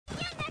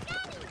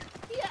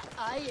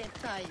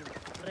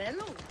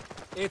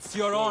It's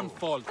your own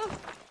fault.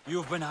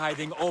 You've been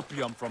hiding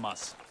opium from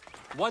us.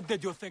 What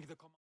did you think the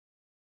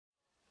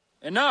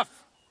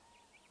Enough!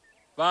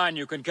 Fine,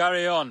 you can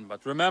carry on,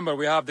 but remember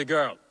we have the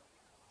girl.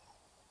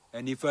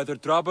 Any further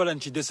trouble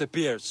and she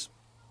disappears.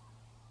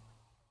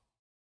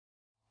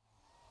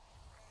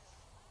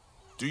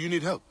 Do you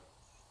need help?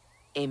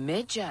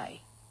 Medjay.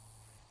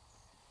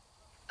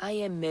 I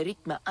am Merit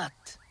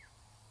Ma'at,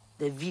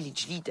 the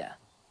village leader.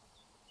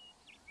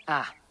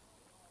 Ah,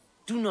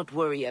 do not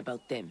worry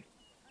about them.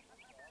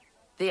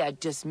 They are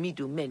just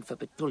middlemen for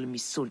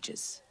Ptolemy's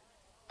soldiers.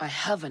 I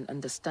have an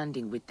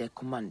understanding with their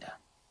commander.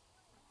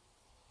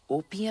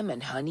 Opium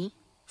and honey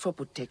for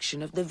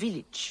protection of the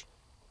village.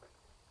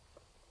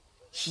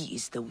 He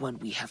is the one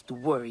we have to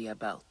worry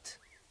about.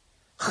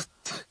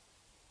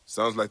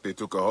 Sounds like they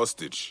took a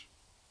hostage.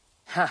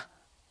 Ha!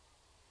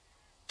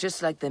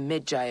 Just like the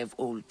Medjay of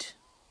old.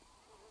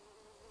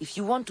 If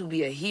you want to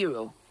be a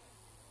hero,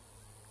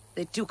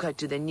 they took her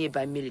to the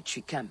nearby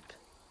military camp.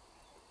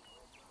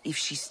 If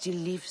she still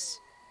lives,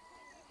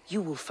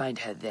 you will find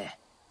her there.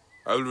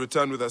 I will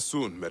return with her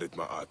soon, Merit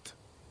Ma'at.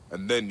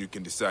 And then you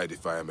can decide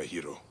if I am a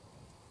hero.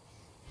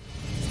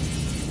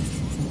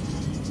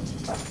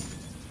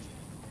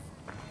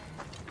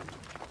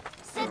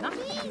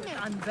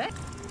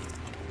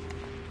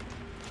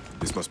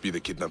 This must be the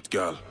kidnapped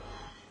girl.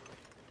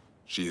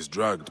 She is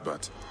drugged,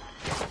 but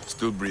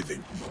still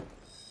breathing.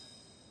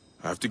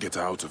 I have to get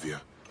her out of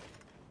here.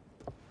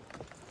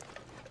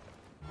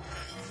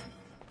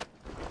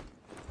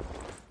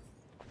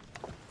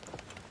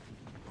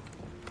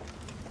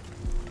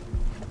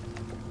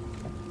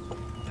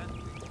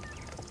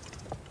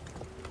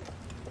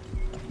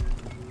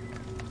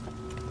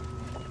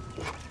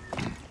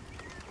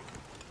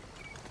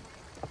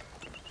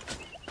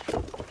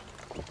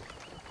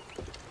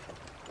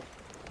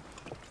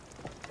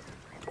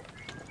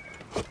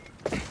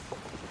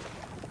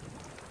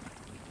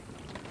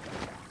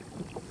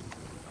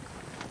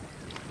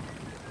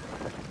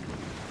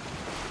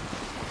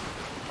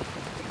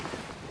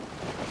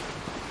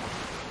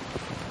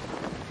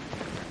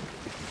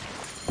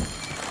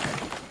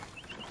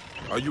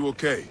 Are you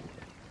okay?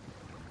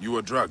 You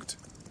were drugged.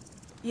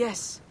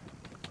 Yes.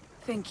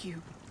 Thank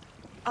you.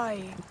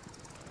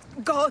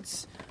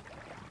 Gods!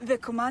 The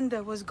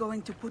commander was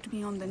going to put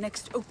me on the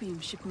next opium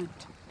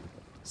shipment.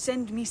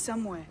 Send me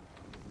somewhere.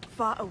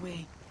 Far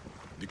away.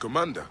 The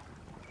commander?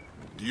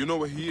 Do you know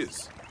where he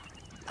is?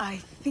 I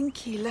think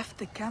he left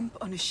the camp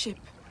on a ship.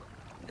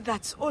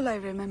 That's all I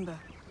remember.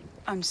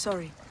 I'm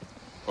sorry.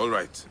 All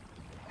right.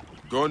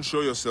 Go and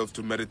show yourself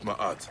to Merit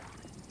Ma'at.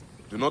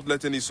 Do not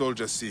let any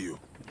soldiers see you.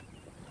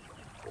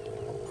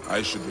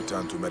 I should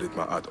return to Merit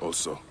Ma'at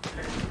also.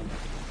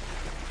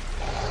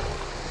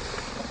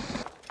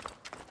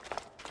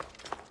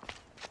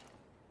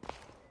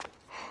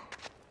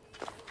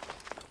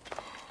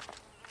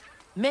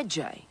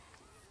 Medjay,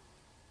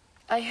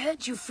 I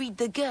heard you freed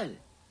the girl.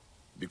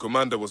 The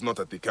commander was not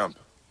at the camp,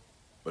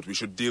 but we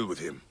should deal with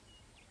him.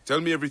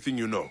 Tell me everything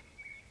you know.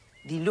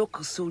 The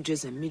local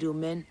soldiers and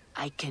middlemen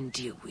I can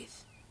deal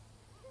with.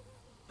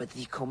 But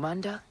the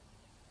commander,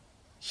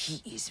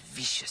 he is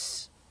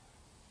vicious.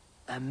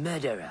 A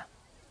murderer.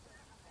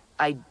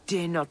 I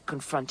dare not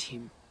confront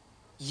him.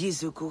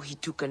 Years ago, he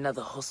took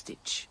another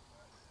hostage.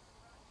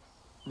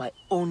 My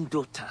own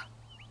daughter.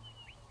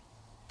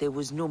 There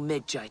was no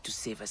Medjay to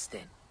save us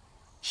then.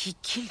 He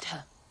killed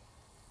her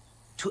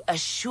to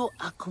assure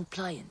our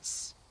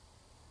compliance.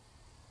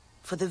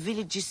 For the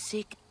village's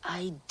sake,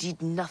 I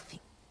did nothing.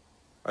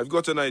 I've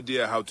got an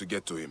idea how to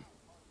get to him.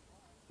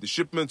 The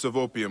shipments of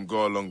opium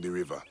go along the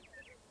river.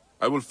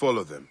 I will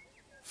follow them,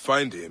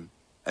 find him,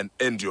 and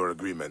end your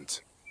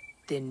agreement.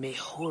 Then may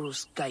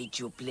Horus guide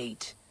your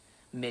blade,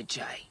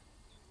 Medjay.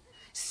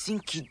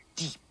 Sink it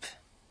deep.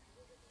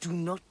 Do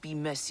not be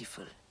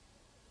merciful.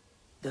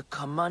 The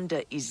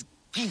commander is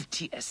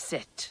guilty as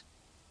set.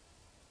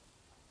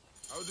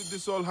 How did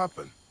this all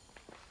happen?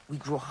 We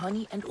grow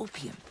honey and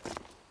opium.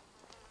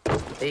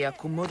 They are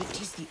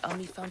commodities the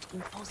army found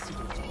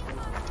impossible to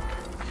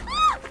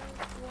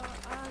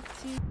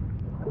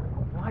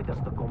Why does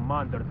the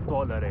commander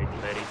tolerate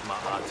Merit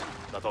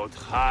Ma'at? That old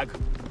hag?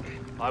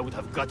 I would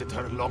have gutted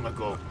her long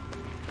ago.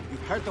 You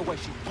heard the way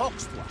she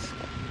talks to us.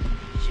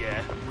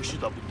 Yeah, we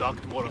should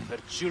abduct more of her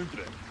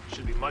children.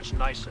 Should be much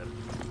nicer.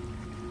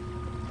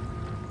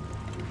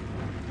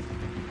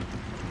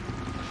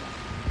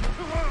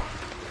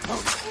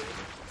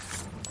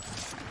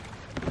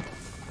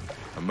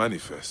 A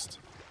manifest.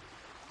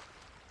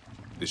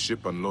 The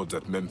ship unloads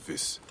at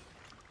Memphis.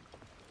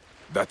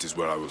 That is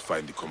where I will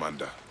find the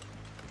commander.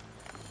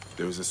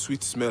 There is a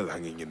sweet smell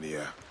hanging in the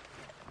air.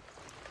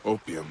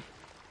 Opium.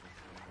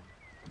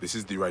 This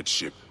is the right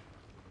ship.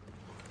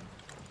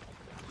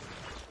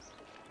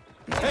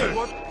 Hey,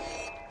 what?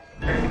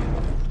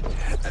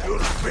 You're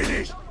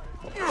finished!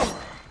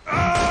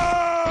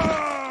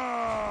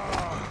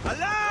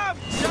 Alarm!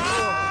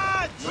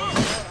 Charge!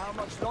 How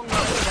much longer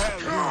will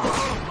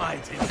hell?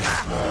 Mighty.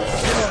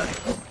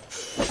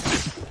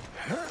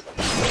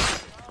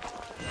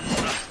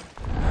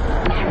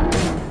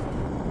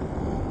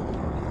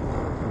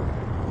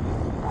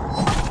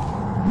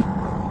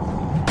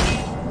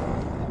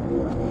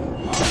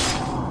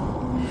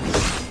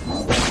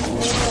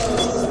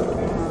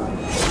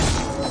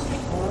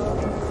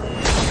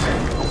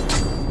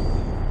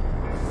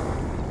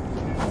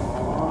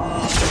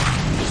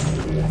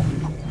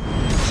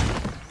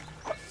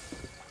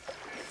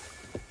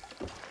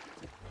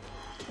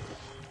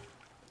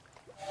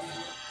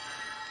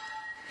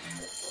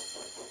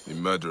 The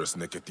murderous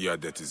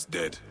Neketiadet is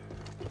dead.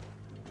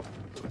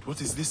 But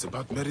what is this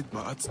about Merit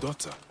Ma'at's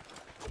daughter?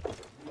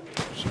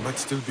 She might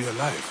still be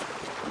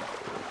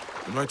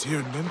alive. And right here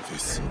in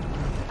Memphis.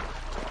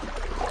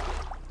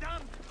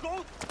 Damn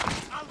goat!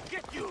 I'll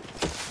get you!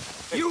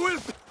 You will...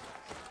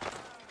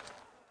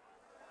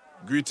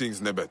 Greetings,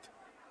 Nebet.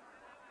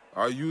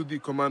 Are you the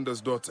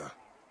commander's daughter?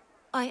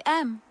 I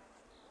am.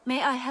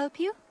 May I help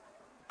you?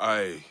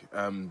 I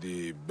am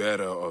the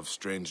bearer of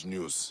strange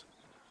news.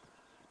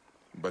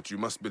 But you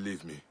must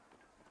believe me.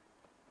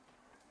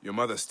 Your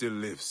mother still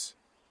lives.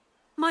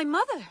 My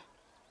mother?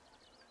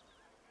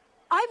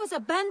 I was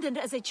abandoned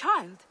as a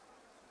child.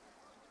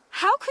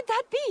 How could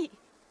that be?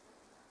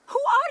 Who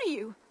are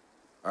you?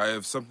 I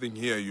have something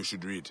here you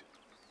should read.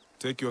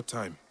 Take your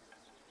time.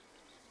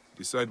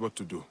 Decide what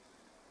to do.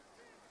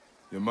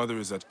 Your mother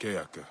is at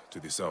Kayaka, to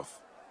the south.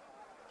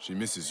 She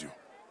misses you.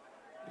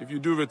 If you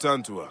do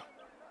return to her,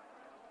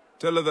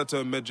 tell her that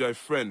her Medjay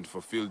friend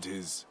fulfilled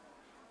his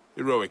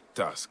heroic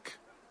task.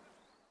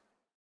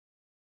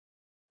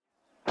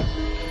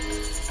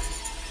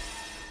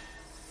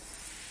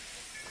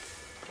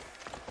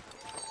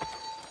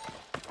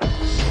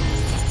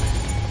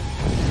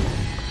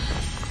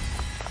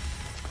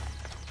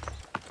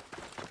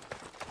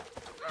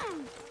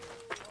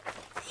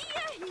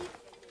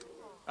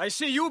 I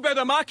see you bear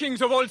the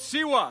markings of old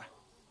Siwa.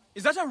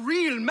 Is that a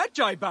real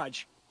Medjay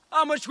badge?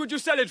 How much would you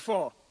sell it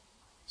for?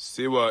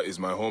 Siwa is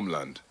my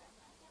homeland,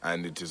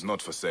 and it is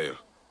not for sale.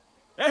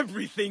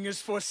 Everything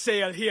is for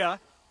sale here.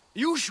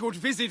 You should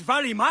visit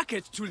Valley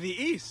Market to the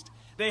east.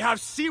 They have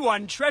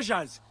Siwan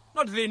treasures,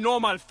 not the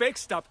normal fake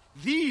stuff.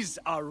 These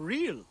are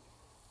real.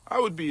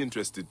 I would be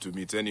interested to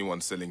meet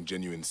anyone selling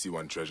genuine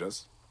Siwan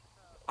treasures.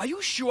 Are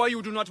you sure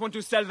you do not want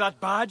to sell that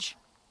badge?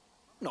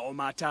 No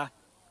matter.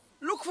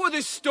 Look for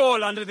the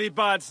stall under the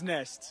bird's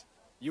nest.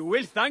 You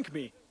will thank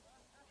me.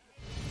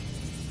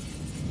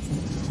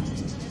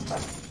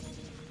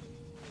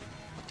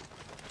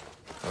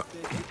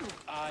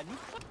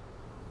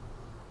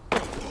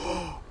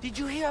 Did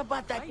you hear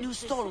about that new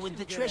stall with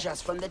the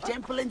treasures from the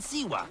temple in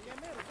Siwa?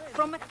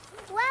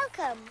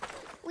 Welcome.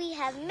 We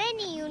have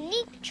many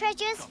unique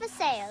treasures for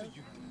sale.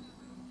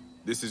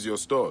 This is your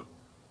stall?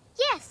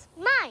 Yes,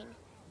 mine.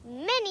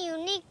 Many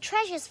unique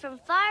treasures from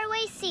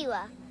faraway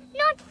Siwa.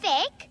 Not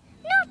fake.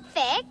 Not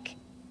fake.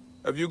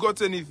 Have you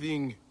got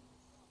anything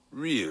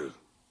real?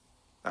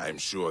 I'm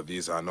sure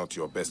these are not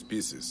your best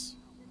pieces.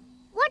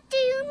 What do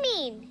you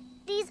mean?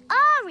 These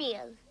are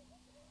real.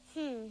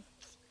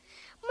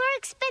 More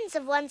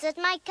expensive ones at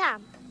my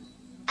camp.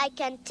 I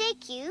can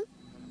take you.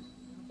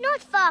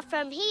 Not far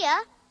from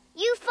here.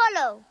 You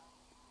follow.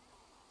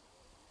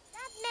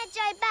 That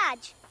Medjay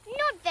badge.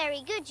 Not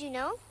very good, you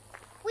know.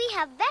 We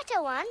have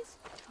better ones.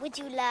 Would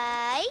you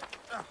like?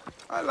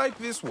 I like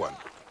this one.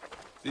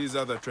 These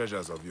are the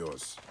treasures of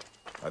yours.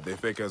 Are they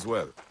fake as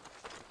well?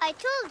 I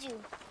told you,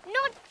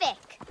 not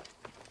fake.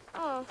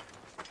 Oh,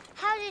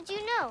 how did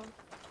you know?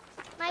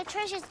 My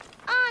treasures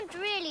aren't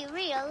really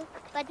real,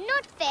 but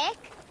not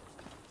fake.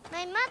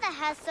 My mother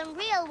has some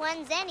real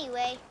ones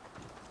anyway.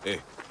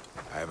 Hey,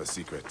 I have a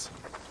secret.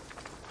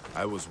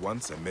 I was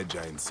once a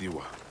Medjay in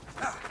Siwa.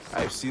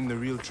 I've seen the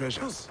real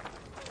treasures.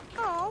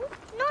 Oh,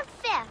 not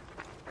fair.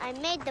 I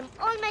made them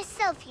all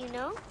myself, you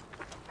know.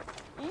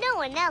 No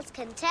one else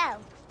can tell.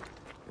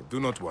 Do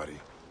not worry.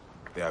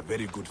 They are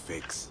very good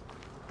fakes.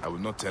 I will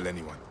not tell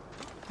anyone.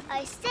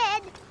 I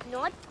said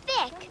not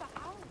fake.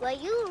 Were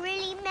you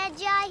really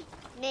Medjay?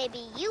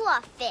 Maybe you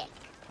are fake.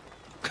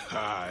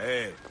 Ah,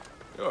 hey.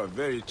 You're a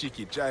very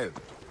cheeky child.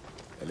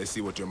 Let's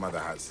see what your mother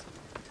has.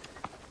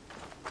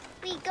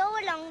 We go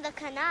along the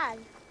canal.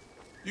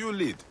 You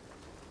lead.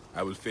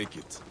 I will fake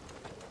it.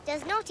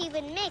 Does not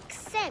even make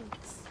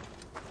sense.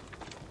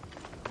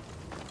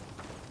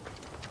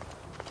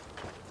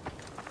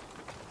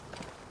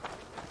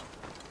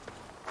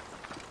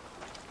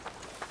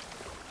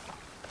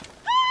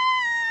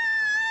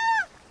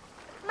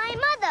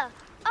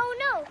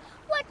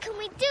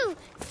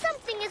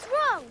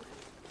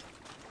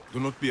 Do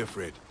not be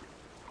afraid.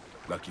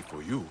 Lucky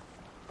for you,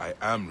 I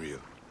am real.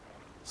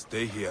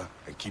 Stay here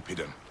and keep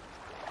hidden.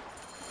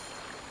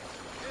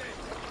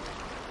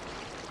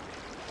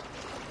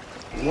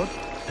 What?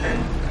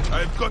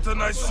 I've got a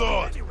nice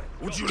sword.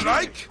 Would you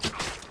like?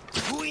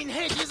 Who in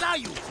hedges are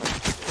you?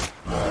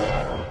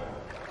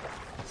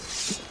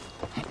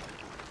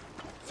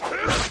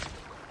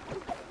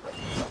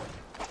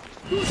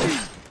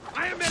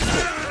 I am a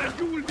lion and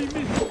you will be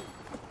missed.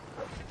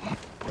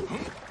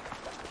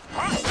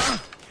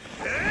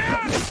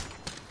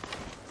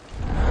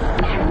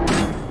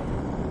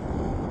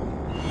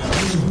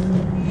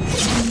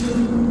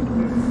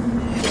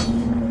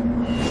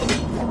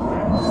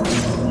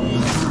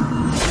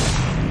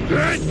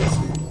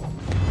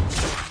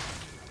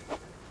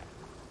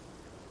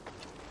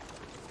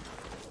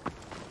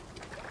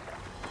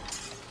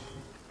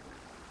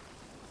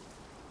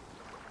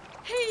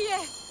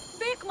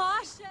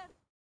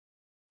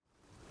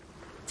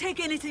 Take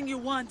anything you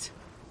want.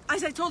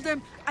 As I told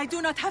them, I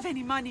do not have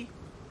any money,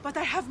 but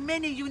I have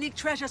many unique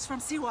treasures from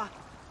Siwa.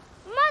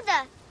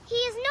 Mother,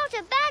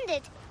 not a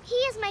bandit. He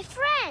is my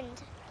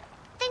friend.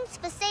 Thanks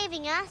for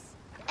saving us.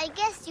 I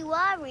guess you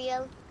are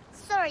real.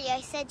 Sorry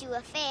I said you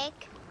were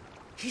fake.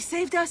 He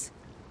saved us?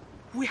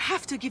 We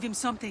have to give him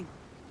something.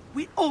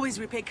 We always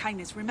repay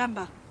kindness,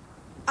 remember?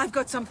 I've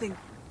got something.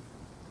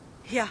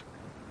 Here.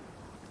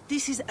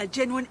 This is a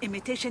genuine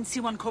imitation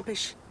C1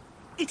 Kopish.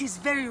 It is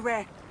very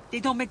rare. They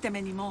don't make them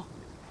anymore.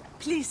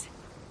 Please,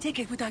 take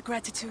it with our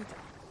gratitude.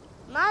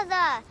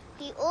 Mother,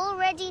 he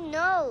already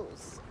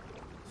knows.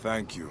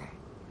 Thank you.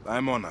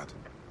 I'm honored.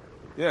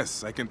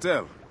 Yes, I can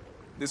tell.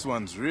 This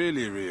one's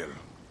really real.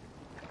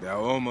 There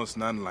are almost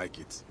none like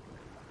it.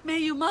 May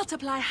you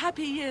multiply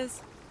happy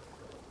years.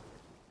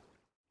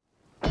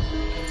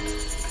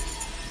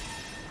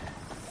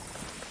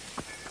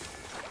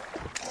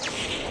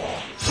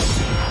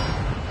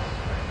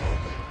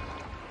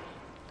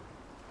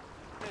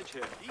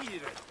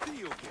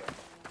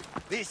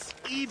 This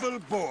evil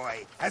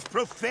boy has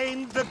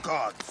profaned the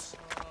gods.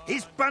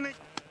 He's punished.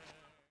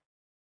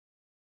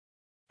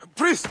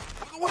 Priest!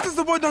 What has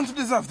the boy done to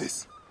deserve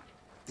this?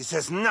 This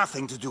has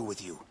nothing to do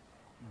with you.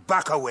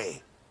 Back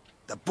away.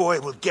 The boy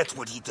will get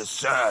what he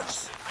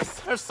deserves. I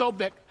serve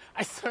Sobek.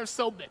 I serve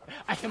Sobek.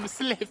 I am a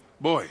slave.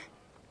 Boy,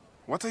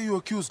 what are you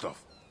accused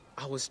of?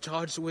 I was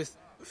charged with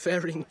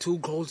ferrying 2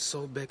 gold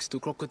Sobeks to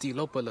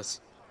Crocodilopolis.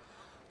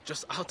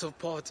 Just out of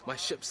port, my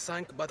ship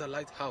sank by the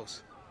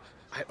lighthouse.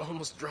 I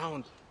almost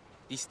drowned.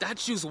 The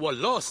statues were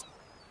lost.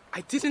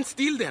 I didn't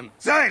steal them.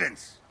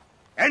 Silence!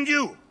 And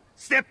you!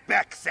 Step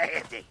back,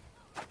 Saedi.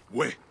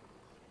 Wait.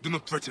 Do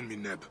not threaten me,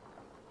 Neb.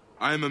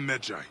 I am a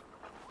Medjay.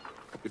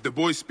 If the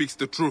boy speaks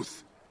the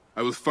truth,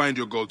 I will find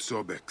your gold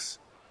Sobeks.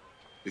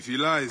 If he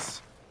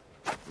lies,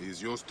 he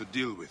is yours to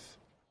deal with.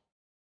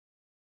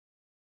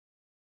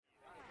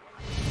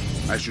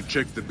 I should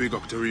check the big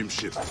Octarim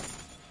ship.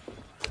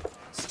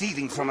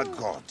 Stealing from a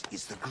god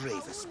is the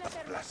gravest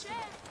of blasphemy.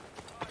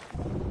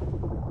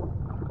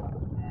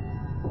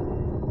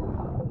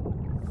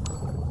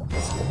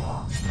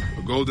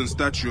 A golden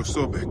statue of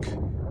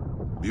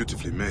Sobek.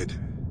 Beautifully made.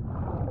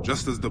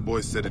 Just as the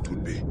boy said it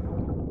would be.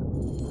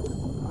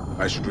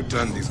 I should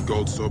return these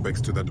gold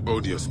Sobeks to that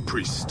odious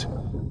priest.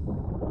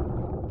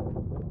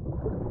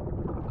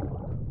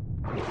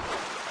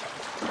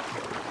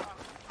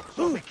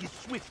 Sobek is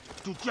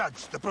swift to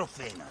judge the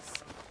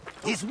profaners.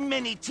 His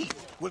many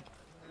teeth will...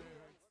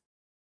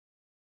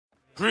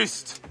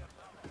 Priest,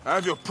 I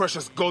have your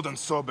precious golden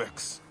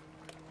Sobeks.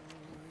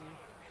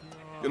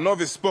 Your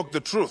novice spoke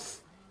the truth.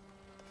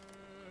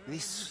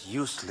 This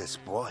useless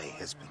boy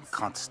has been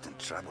constant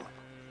trouble.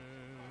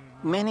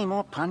 Many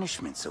more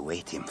punishments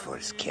await him for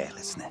his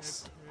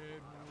carelessness.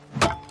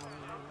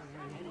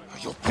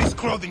 Your priest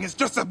clothing is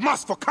just a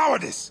mask for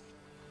cowardice!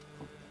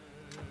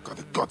 God,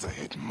 the gods, I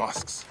hate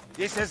masks.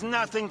 This has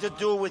nothing to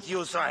do with you,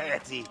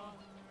 Saeti.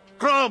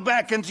 Crawl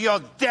back into your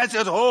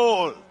desert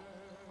hole!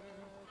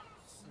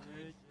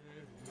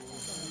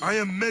 I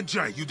am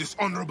Medjay, you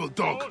dishonorable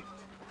dog.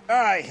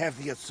 I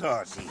have the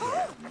authority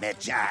here,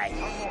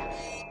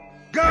 Medjay.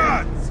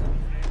 Guards!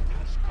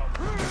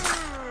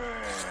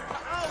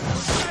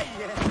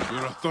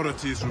 Your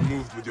authority is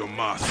removed with your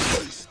mask,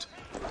 priest.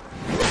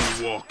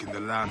 You walk in the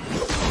land.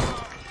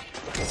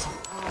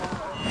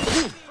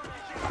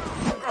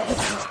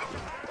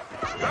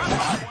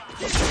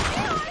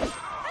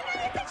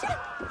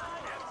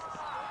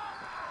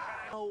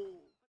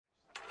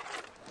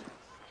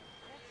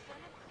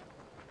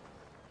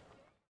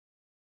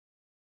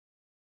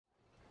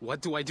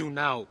 What do I do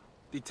now?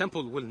 The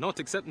temple will not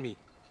accept me.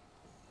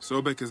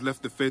 Sobek has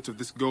left the fate of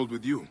this gold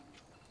with you.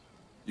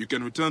 You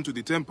can return to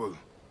the temple,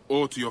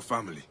 or to your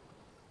family.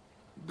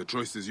 The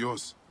choice is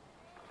yours.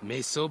 May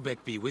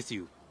Sobek be with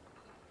you.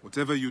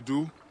 Whatever you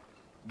do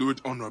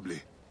it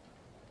honorably.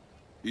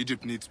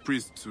 Egypt needs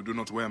priests who do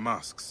not wear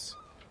masks.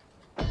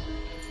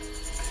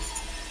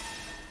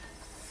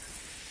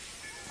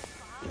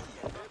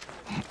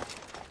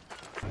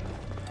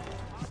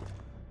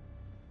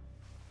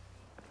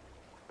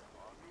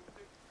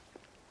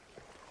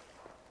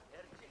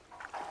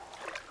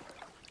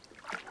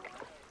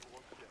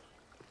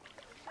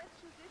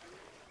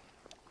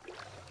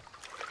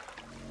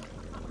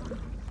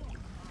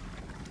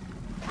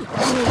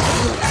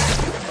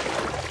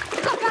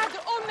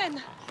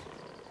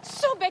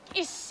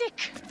 Is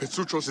sick.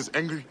 Sutros is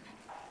angry.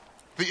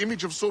 The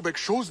image of Sobek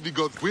shows the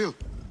god's will.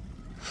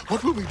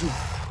 What will we do?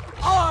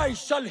 I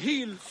shall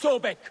heal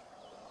Sobek.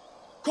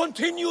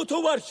 Continue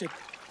to worship.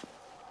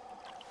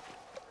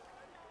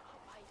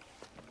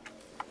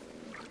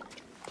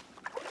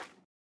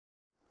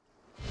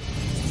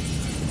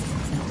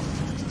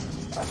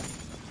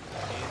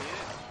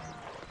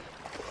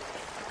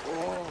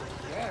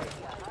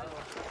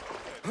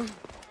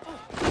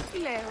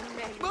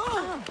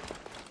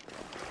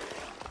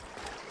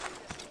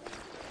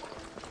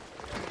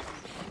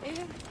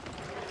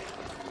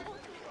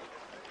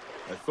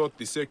 I thought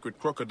the sacred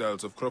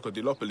crocodiles of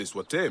Crocodilopolis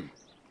were tame.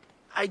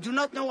 I do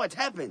not know what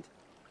happened.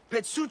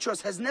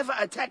 Sutros has never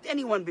attacked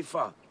anyone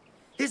before.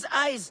 His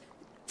eyes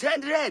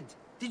turned red.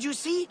 Did you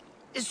see?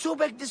 Is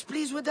Sobek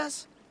displeased with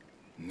us?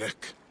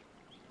 Neck.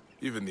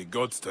 Even the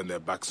gods turn their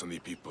backs on the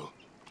people.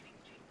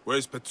 Where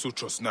is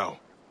Petsuchos now?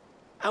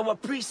 Our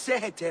priest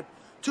Sehetep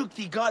took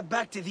the god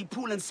back to the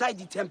pool inside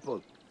the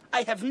temple.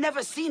 I have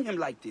never seen him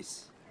like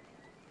this.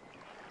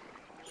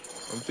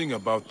 Something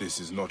about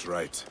this is not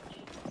right.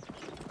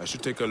 I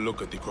should take a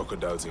look at the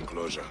crocodile's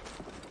enclosure.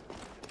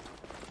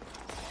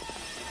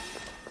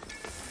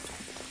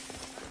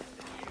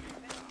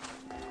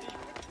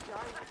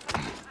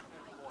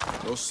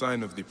 No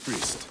sign of the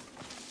priest.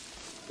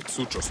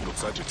 Petsuchos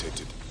looks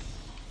agitated.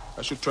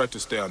 I should try to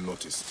stay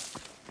unnoticed.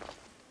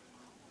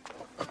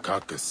 A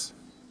carcass.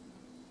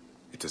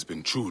 It has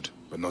been chewed,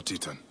 but not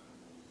eaten.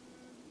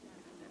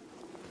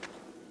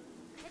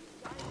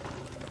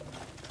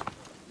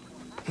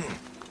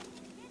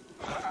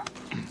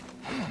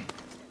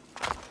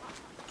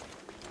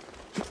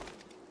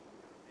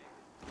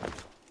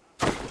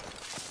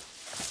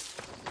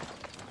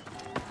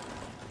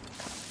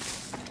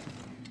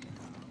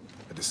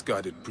 A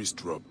discarded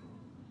priest robe,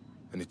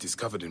 and it is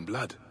covered in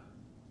blood.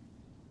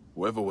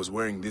 Whoever was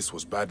wearing this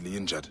was badly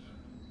injured.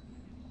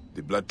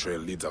 The blood trail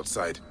leads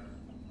outside.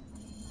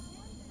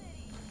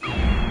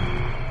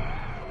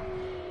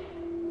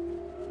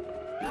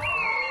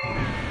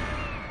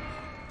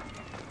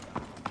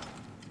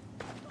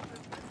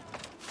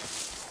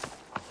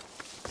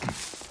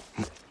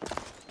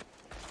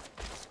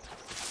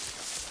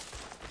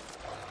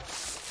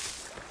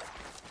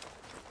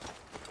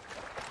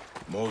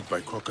 Mauled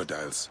by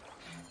crocodiles.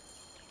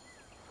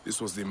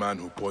 This was the man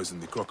who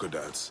poisoned the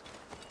crocodiles.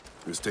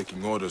 He was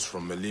taking orders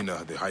from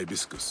Melina the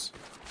Hibiscus.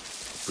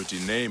 A pretty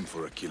name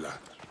for a killer.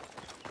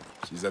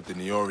 She's at the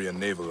Neorian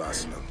Naval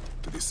Arsenal,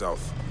 to the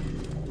south.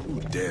 Who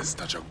dares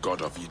touch a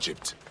god of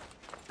Egypt?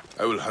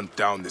 I will hunt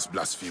down this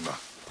blasphemer.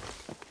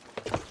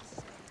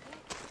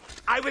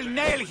 I will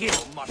nail him!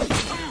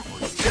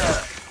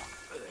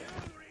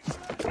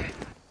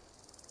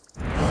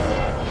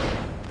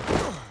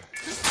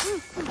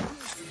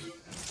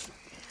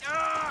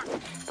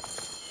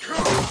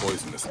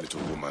 Poisonous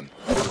little woman.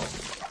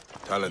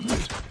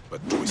 Talented,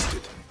 but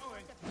twisted.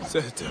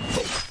 Sehetep.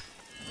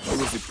 He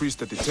was the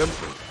priest at the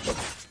temple.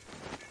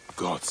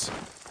 Gods.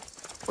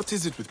 What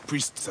is it with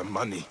priests and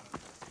money?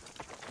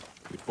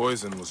 The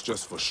poison was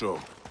just for show.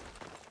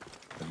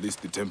 At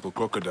least the temple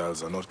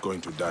crocodiles are not going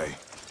to die.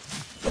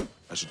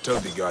 I should tell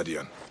the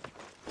Guardian.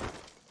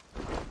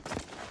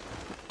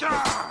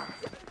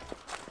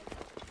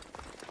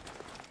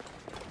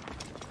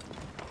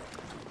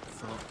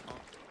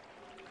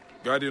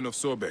 Guardian of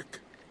Sobek.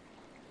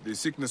 The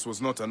sickness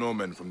was not an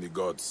omen from the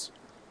gods.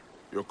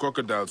 Your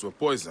crocodiles were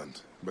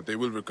poisoned, but they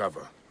will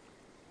recover.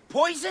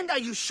 Poisoned? Are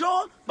you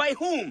sure? By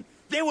whom?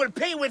 They will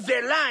pay with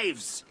their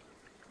lives!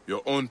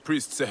 Your own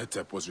priest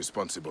Sehetep was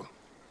responsible.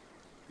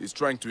 He's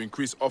trying to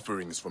increase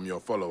offerings from your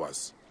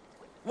followers.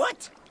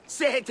 What?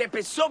 Sehetep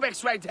is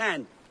Sobek's right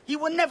hand. He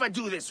will never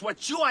do this.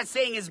 What you are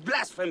saying is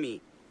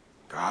blasphemy.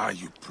 Ah,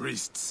 you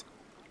priests.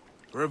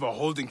 Forever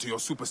holding to your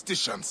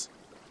superstitions.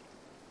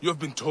 You have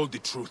been told the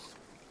truth.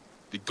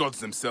 The gods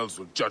themselves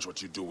will judge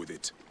what you do with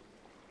it.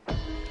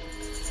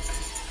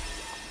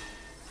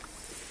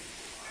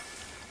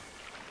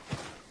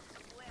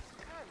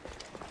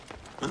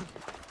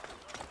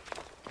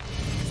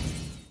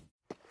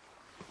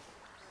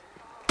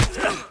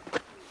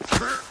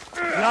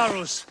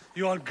 Larus,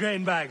 you old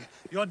grain bag.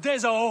 Your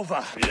days are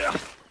over.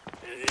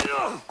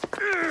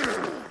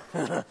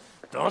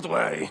 Don't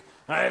worry.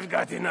 I've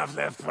got enough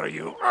left for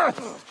you.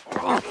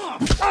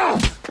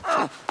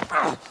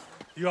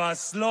 You are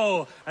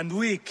slow and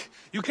weak.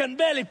 You can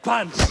barely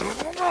punch.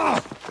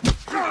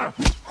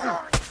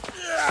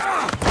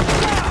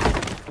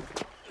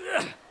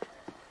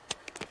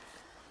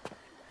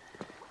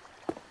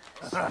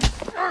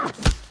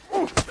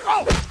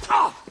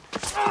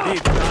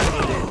 Deep down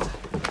with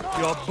it.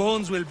 Your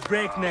bones will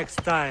break next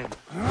time.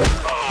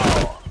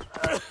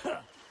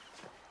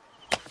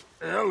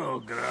 Hello,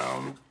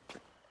 ground.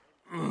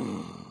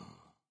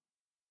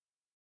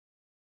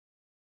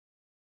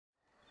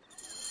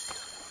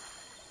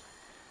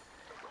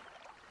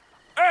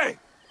 Hey!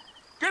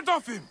 Get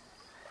off him!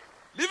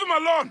 Leave him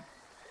alone!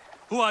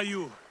 Who are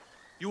you?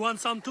 You want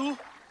some too?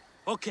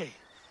 Okay.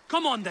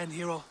 Come on then,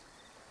 hero.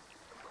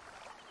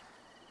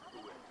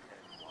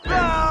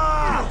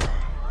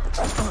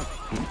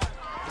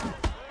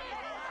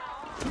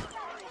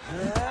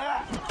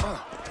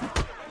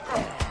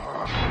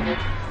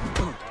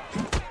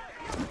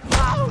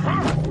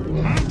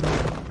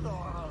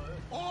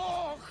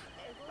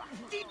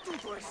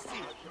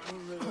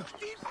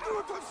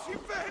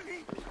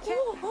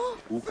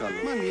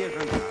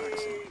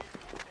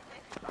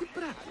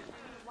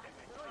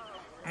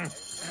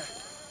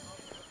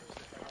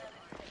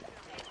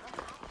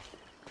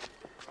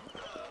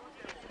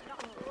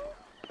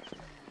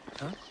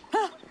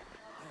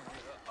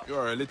 You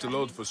are a little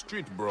old for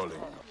street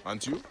brawling,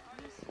 aren't you?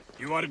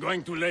 You are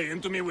going to lay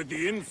into me with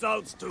the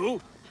insults,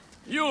 too?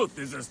 Youth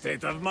is a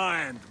state of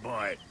mind,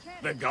 boy.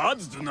 The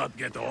gods do not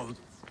get old.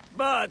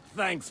 But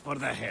thanks for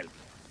the help.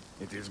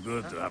 It is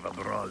good to have a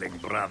brawling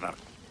brother.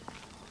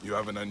 You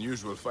have an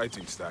unusual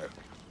fighting style.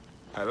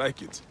 I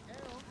like it.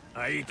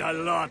 I eat a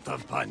lot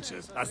of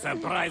punches. A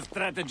surprise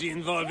strategy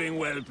involving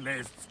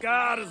well-placed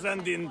scars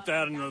and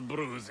internal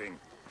bruising.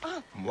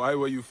 Why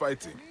were you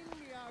fighting?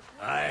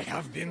 I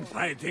have been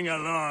fighting a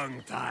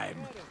long time.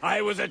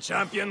 I was a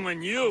champion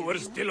when you were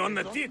still on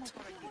the tit.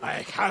 I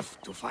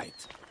have to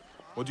fight.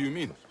 What do you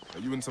mean? Are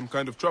you in some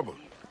kind of trouble?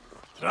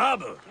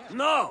 Trouble?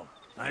 No.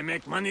 I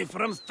make money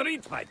from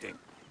street fighting.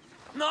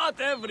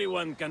 Not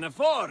everyone can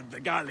afford the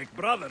Gallic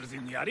brothers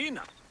in the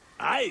arena.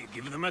 I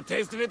give them a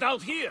taste of it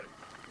out here.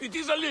 It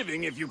is a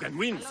living if you can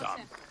win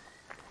some.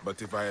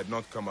 But if I had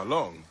not come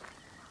along...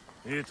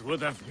 It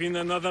would have been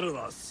another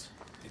loss.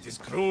 It is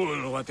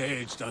cruel what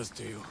age does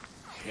to you.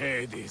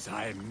 Hades,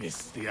 I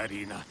miss the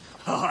arena.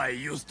 I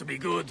used to be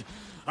good.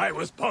 I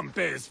was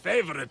Pompey's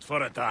favorite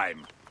for a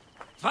time.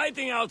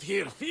 Fighting out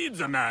here feeds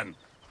a man,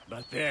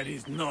 but there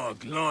is no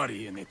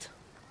glory in it.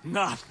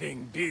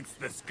 Nothing beats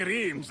the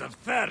screams of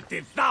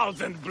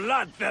 30,000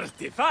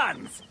 bloodthirsty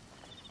fans.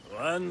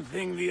 One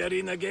thing the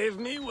arena gave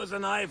me was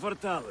an eye for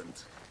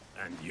talent.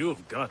 And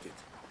you've got it.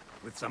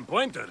 With some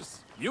pointers,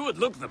 you would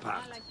look the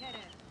part.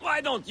 Why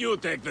don't you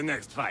take the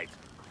next fight?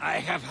 I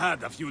have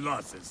had a few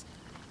losses.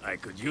 I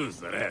could use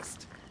the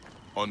rest.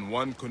 On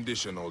one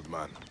condition, old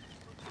man.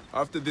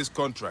 After this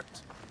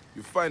contract,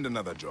 you find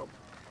another job.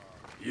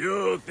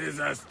 Youth is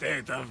a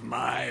state of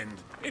mind.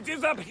 It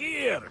is up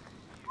here.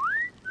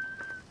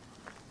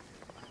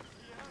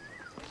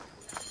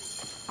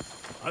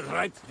 All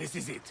right, this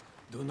is it.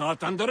 Do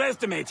not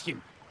underestimate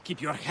him.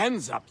 Keep your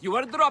hands up. You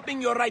are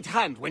dropping your right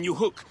hand when you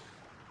hook.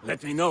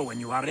 Let me know when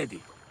you are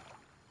ready.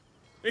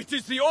 It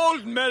is the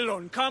old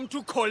melon come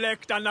to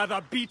collect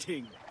another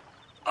beating.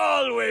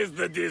 Always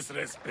the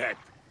disrespect.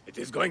 It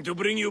is going to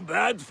bring you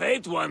bad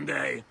fate one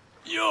day.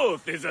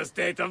 Youth is a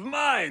state of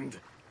mind.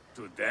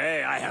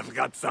 Today I have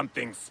got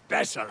something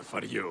special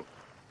for you.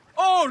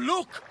 Oh,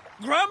 look!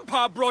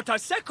 Grandpa brought a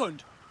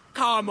second.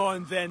 Come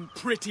on then,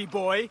 pretty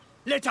boy.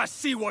 Let us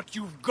see what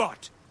you've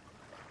got.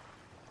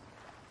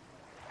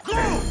 Go!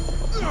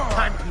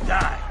 Time to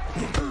die.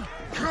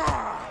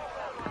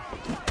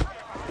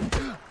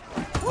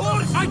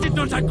 I did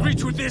not agree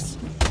to this.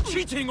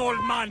 Cheating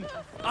old man.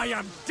 I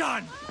am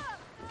done.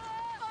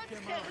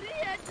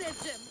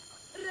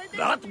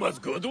 That was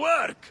good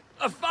work.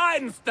 A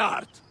fine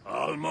start.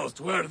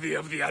 Almost worthy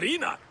of the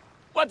arena.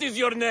 What is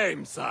your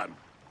name, son?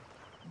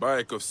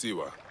 Bayek of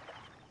Siwa.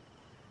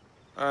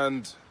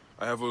 And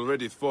I have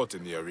already fought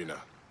in the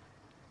arena.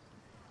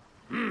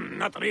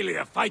 Not really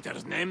a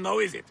fighter's name, though,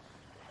 is it?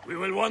 We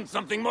will want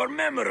something more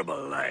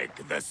memorable, like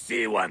the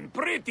C1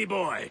 Pretty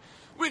Boy.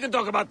 We can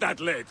talk about that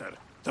later.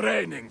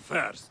 Training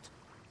first.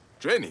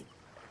 Training?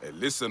 Hey,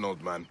 listen,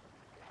 old man.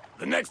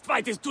 The next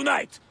fight is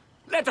tonight.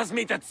 Let us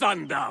meet at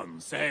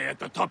sundown, say at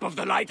the top of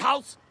the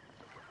lighthouse.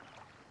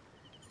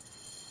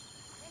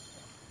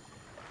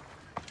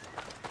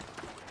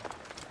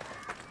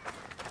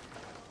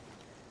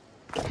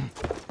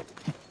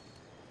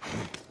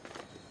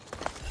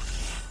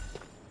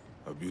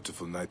 A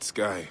beautiful night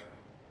sky.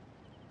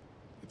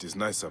 It is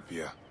nice up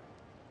here.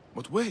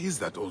 But where is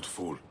that old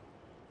fool?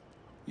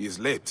 He is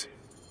late.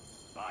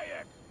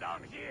 Bayek,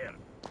 down here.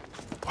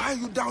 Why are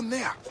you down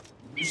there?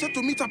 You said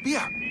to meet up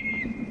here.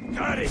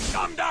 Curry,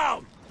 come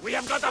down! We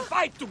have got a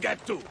fight to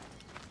get to!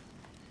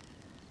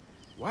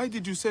 Why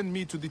did you send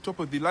me to the top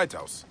of the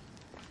lighthouse?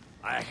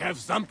 I have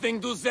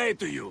something to say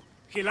to you.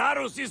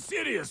 Hilarus is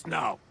serious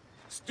now.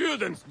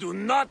 Students do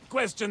not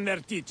question their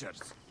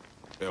teachers.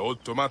 Hey,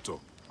 old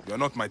tomato, you are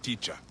not my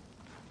teacher.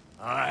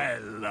 I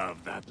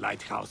love that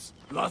lighthouse.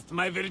 Lost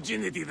my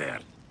virginity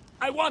there.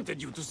 I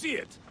wanted you to see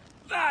it.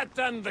 That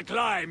and the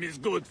climb is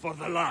good for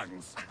the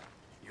lungs.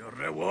 Your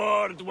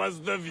reward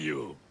was the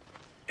view.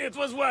 It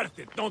was worth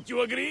it, don't you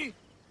agree?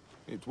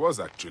 It was,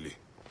 actually.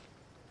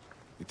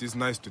 It is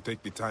nice to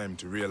take the time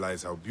to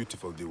realize how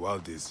beautiful the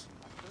world is.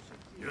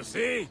 You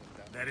see?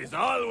 There is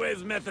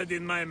always method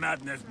in my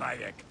madness,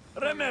 Bayek.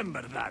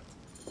 Remember that.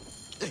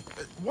 Hey,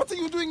 what are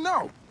you doing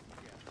now?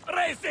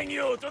 Racing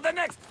you to the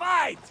next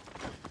fight!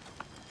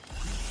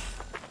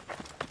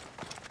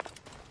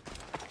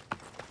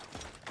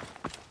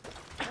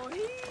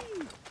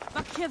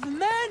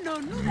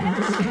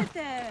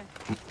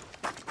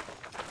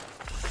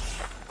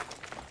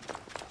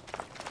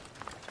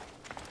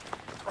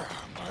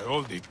 My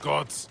holy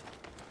gods!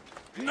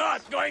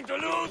 Not going to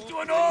lose to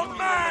an old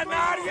man,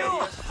 are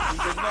you? In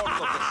the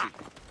north of the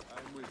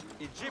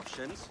city.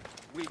 Egyptians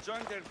will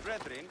join their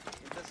brethren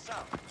in the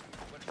south.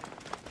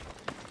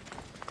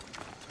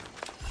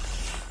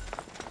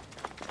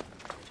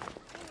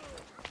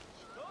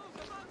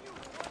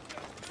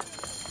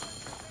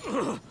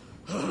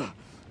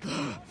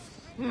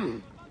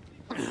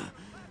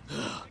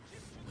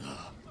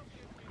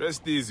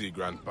 Rest easy,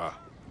 Grandpa.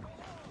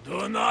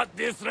 Do not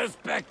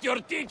disrespect your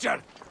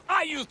teacher.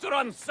 I used to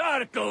run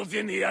circles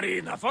in the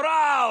arena for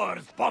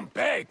hours.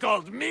 Pompey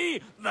called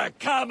me the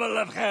Camel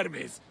of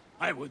Hermes.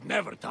 I would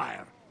never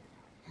tire.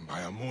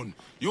 By Amun,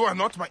 you are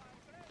not my...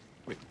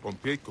 Wait,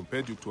 Pompey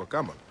compared you to a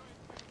camel?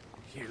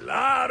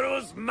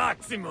 Hilarus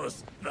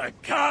Maximus, the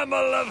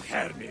Camel of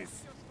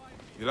Hermes.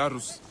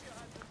 Hilarus...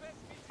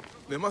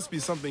 There must be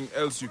something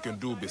else you can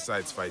do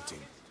besides fighting.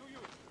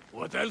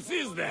 What else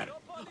is there?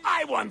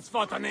 I once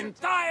fought an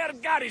entire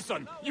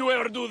garrison. You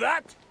ever do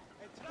that?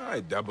 I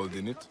dabbled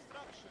in it.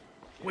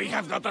 We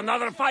have got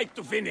another fight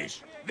to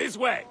finish. This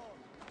way.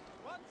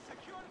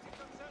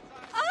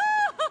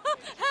 Oh!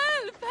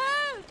 Help!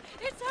 Help!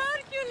 It's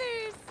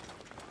Hercules!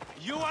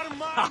 You are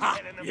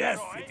mine! Yes,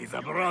 it is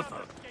a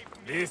brothel.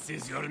 This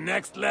is your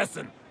next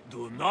lesson.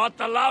 Do not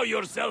allow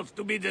yourself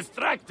to be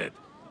distracted.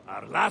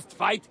 Our last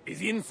fight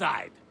is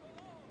inside.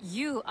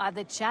 You are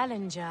the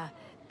challenger.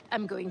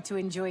 I'm going to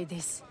enjoy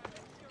this.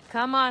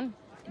 Come on,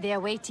 they are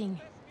waiting.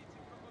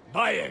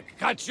 Bayek,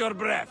 catch your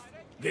breath.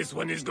 This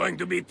one is going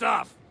to be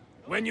tough.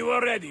 When you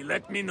are ready,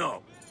 let me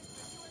know.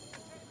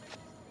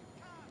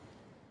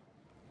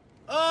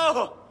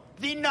 Oh,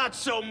 the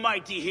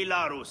not-so-mighty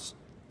Hilarus,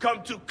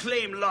 come to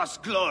claim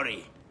lost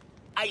glory.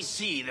 I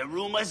see the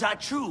rumors are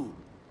true.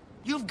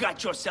 You've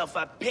got yourself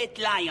a pet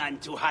lion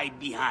to hide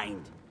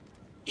behind.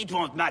 It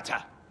won't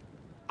matter.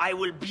 I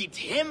will beat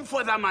him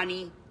for the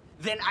money,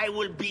 then I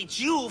will beat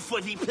you for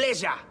the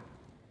pleasure.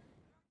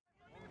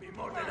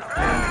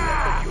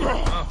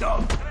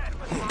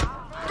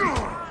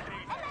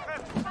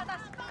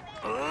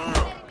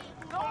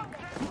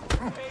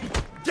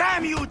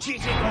 Damn you,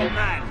 cheating old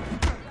man!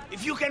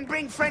 If you can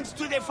bring friends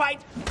to the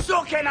fight,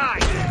 so can I!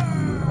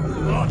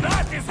 Oh,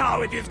 that is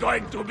how it is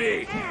going to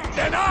be!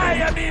 Then I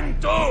am in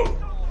too!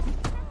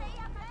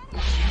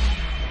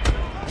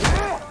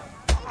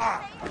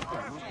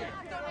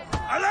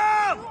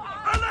 Alarm!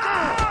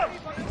 Alarm!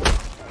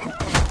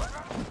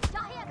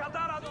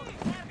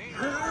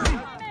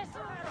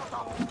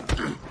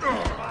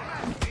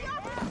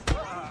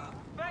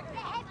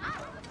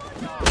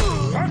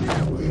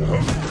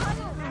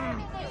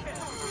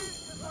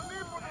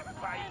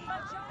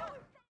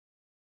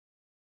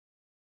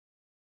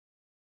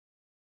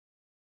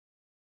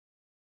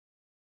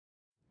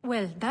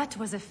 Well, that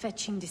was a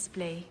fetching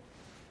display.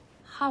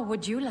 How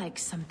would you like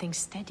something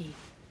steady?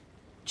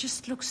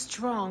 Just look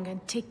strong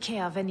and take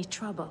care of any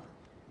trouble.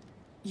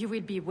 You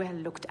will be well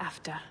looked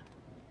after.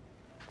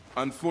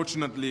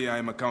 Unfortunately, I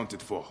am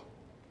accounted for.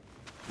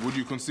 Would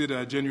you consider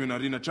a genuine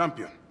arena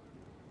champion?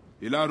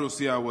 Hilarus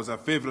here was a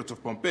favorite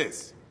of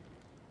Pompey's.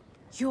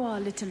 You are a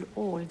little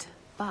old,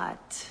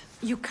 but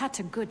you cut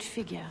a good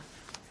figure.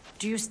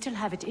 Do you still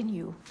have it in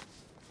you?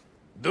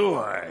 Do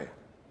I?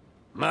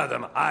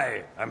 Madam,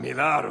 I am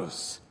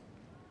Hilarus.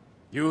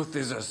 Youth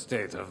is a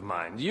state of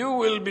mind. You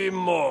will be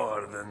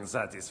more than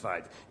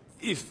satisfied,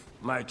 if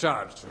my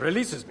charge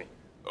releases me.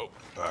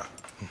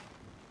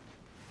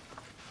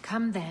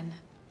 Come then.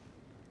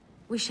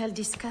 We shall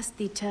discuss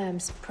the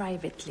terms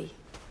privately.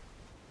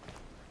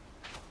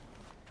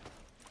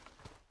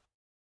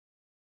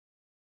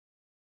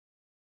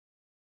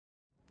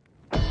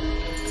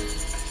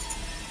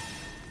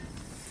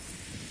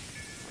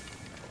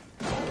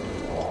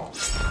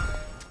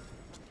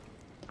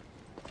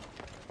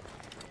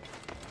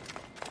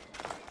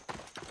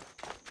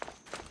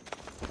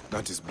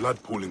 That is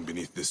blood pooling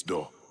beneath this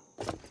door.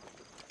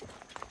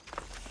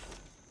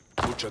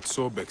 Butchered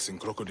Sobex in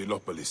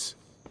Crocodilopolis.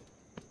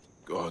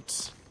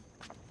 Gods,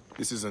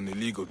 this is an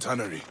illegal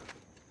tannery.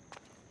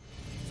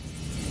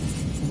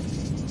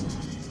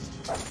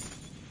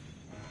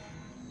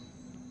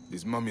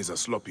 These mummies are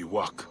sloppy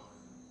work.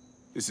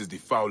 This is the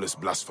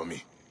foulest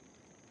blasphemy.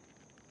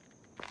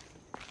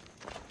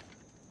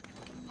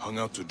 Hung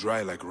out to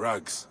dry like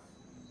rags.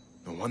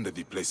 No wonder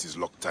the place is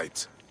locked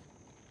tight.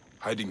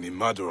 Hiding the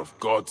murder of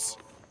gods.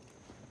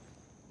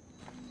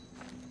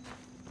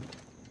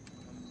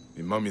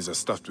 The mummies are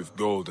stuffed with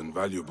gold and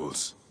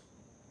valuables.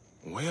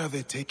 Where are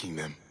they taking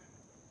them?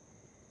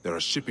 There are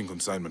shipping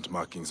consignment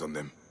markings on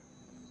them.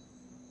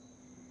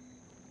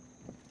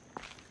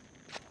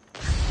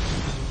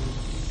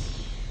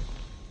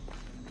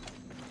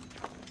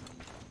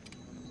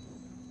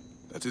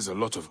 That is a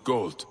lot of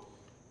gold.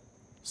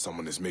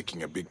 Someone is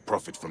making a big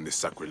profit from this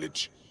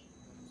sacrilege.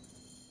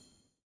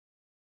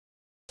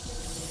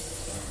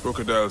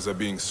 Crocodiles are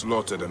being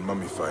slaughtered and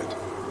mummified.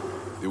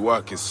 The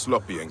work is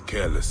sloppy and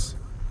careless.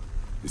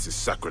 This is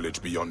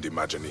sacrilege beyond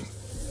imagining.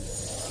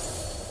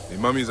 The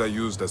mummies are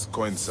used as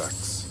coin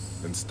sacks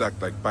and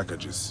stacked like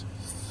packages.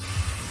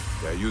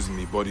 They are using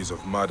the bodies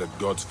of murdered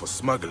gods for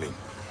smuggling.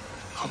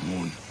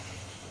 Hamun.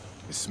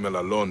 The smell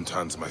alone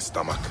turns my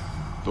stomach.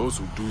 Those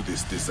who do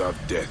this deserve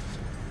death.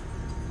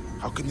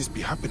 How can this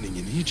be happening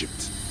in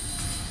Egypt?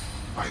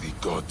 By the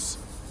gods,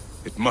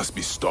 it must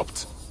be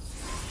stopped.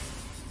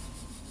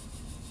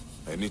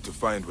 I need to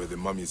find where the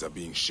mummies are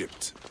being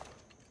shipped.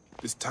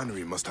 This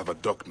tannery must have a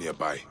dock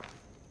nearby.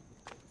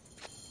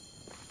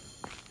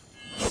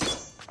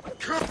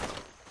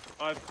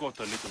 I've got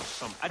a little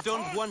something. I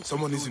don't want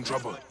Someone is in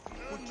trouble.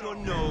 Put your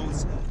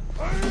nose.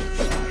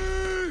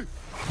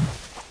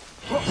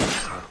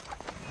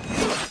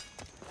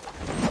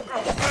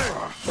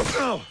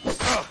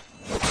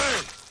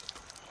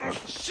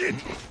 Shit!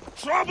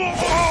 Trouble!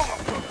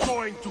 You're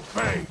going to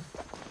pay!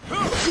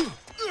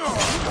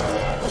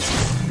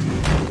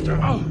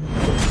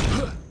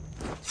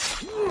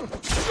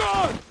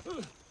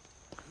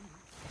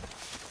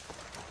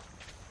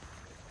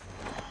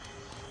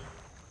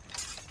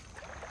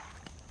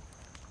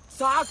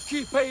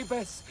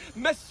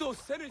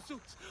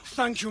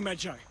 Thank you,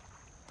 Medjay.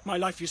 My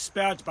life is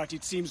spared, but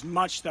it seems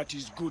much that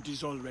is good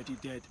is already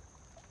dead.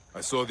 I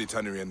saw the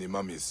tannery and the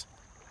mummies.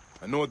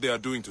 I know what they are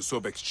doing to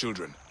Sobek's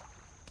children.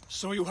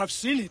 So you have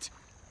seen it?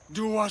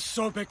 Dua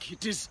Sobek,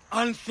 it is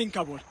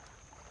unthinkable.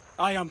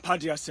 I am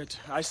Padiaset.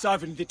 I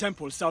serve in the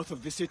temple south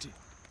of the city.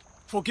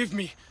 Forgive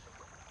me.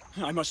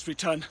 I must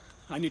return.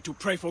 I need to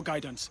pray for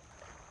guidance.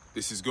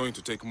 This is going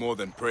to take more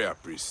than prayer,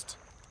 priest.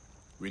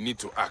 We need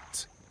to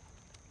act.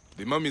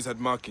 The mummies had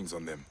markings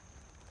on them.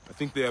 I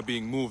think they are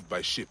being moved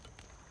by ship.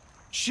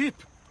 Ship?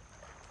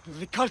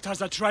 The cult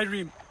has a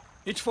trireme.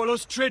 It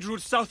follows trade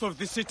routes south of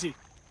the city.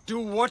 Do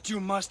what you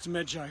must,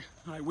 Medjay.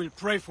 I will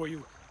pray for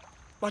you.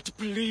 But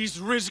please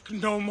risk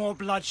no more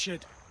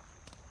bloodshed.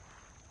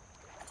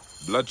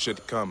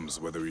 Bloodshed comes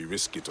whether we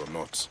risk it or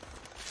not.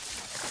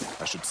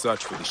 I should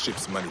search for the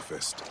ship's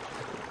manifest.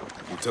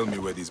 It will tell me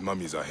where these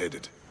mummies are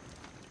headed.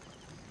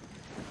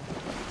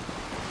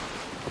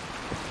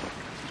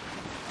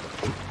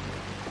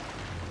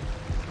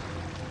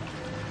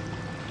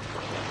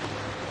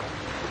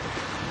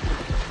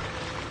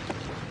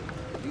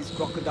 These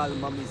crocodile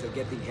mummies are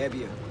getting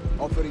heavier.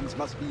 Offerings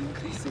must be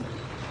increasing.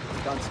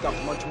 We can't stuff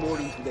much more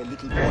into their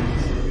little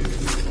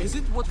bodies. Is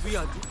it what we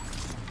are doing?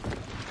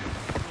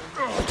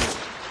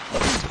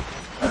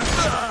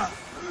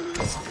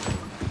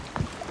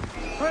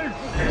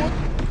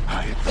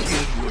 I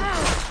kill you.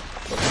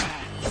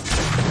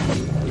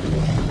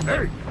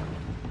 Hey!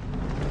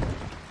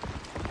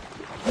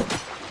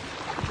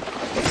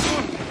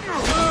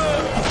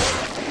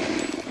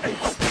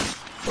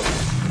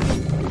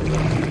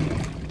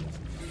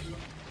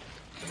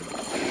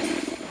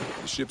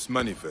 The ship's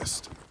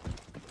manifest.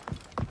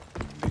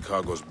 The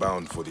cargo's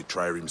bound for the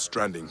trireme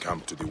stranding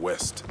camp to the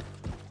west.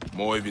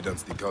 More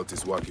evidence the cult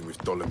is working with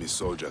Ptolemy's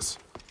soldiers.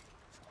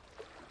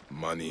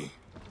 Money,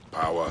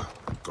 power,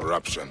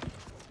 corruption.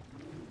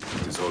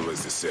 It is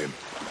always the same.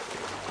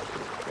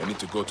 I need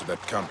to go to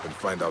that camp and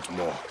find out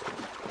more.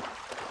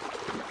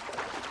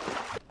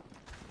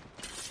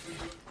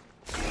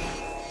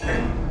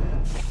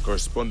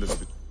 Correspondence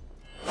with...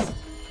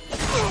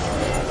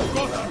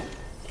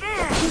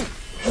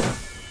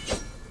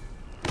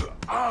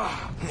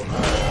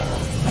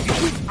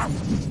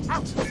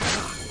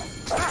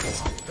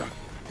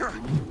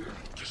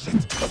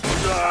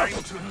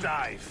 Time to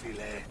die,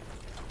 Filet.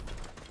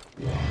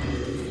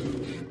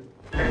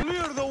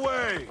 Clear the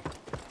way!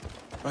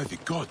 By the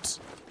gods!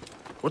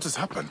 What has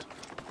happened?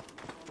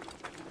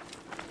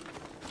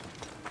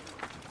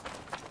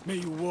 May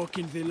you walk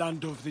in the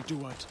land of the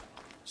Duat.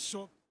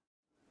 So...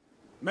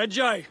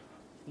 Medjay,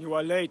 you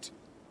are late.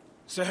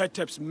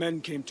 Sehetep's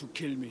men came to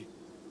kill me.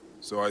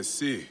 So I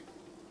see.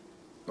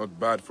 Not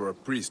bad for a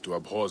priest who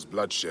abhors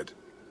bloodshed.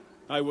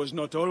 I was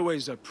not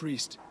always a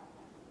priest.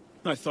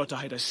 I thought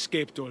I had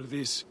escaped all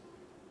this.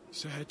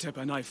 Sehetep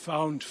and I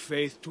found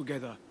faith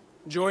together,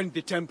 joined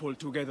the temple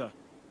together.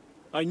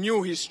 I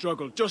knew his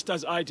struggle, just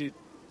as I did.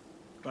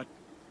 But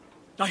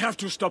I have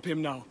to stop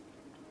him now.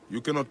 You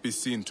cannot be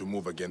seen to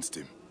move against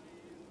him.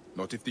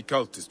 Not if the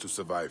cult is to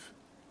survive.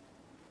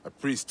 A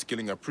priest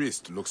killing a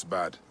priest looks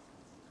bad.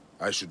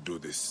 I should do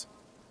this.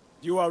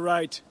 You are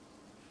right.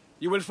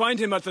 You will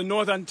find him at the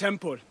northern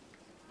temple.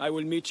 I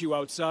will meet you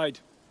outside.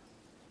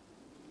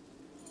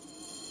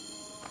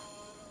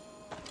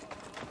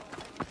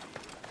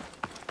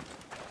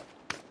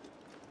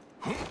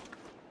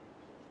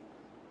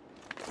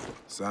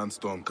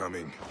 Sandstorm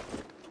coming.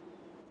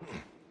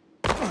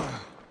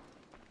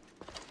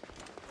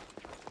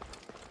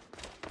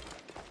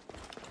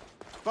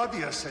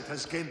 Badiaset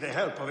has gained the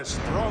help of a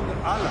strong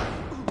ally.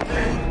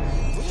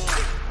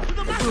 To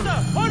the master!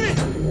 Hurry!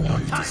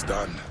 It is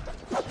done.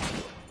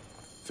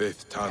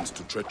 Faith turns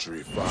to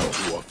treachery far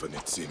too often,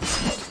 it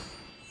seems.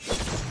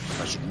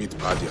 I should meet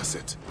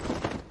Badiaset.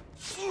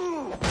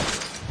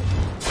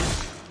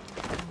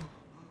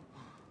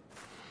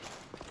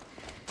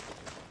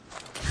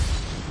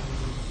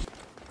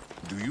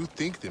 Do you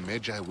think the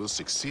Medjay will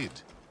succeed?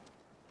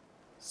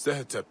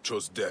 Sehetep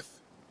chose death.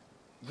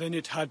 Then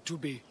it had to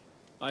be.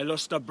 I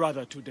lost a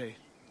brother today.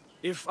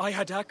 If I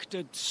had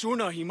acted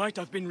sooner, he might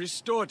have been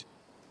restored.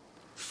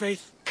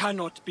 Faith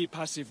cannot be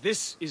passive.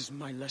 This is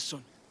my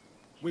lesson.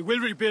 We will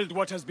rebuild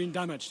what has been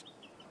damaged.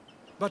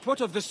 But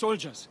what of the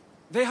soldiers?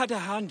 They had a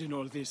hand in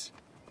all this.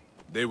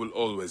 They will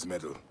always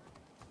meddle.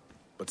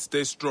 But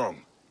stay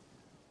strong.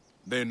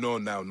 They know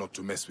now not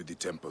to mess with the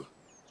temple.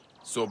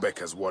 Sobek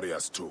has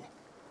warriors too.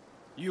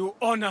 You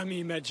honor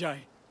me, Medjay.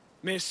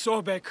 May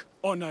Sobek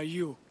honor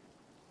you.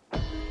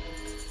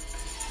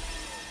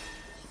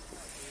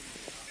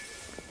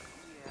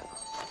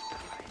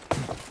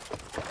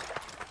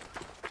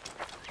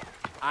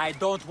 I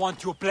don't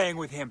want you playing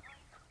with him.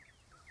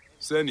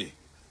 Seni,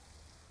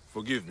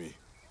 forgive me.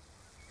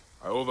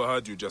 I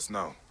overheard you just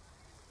now.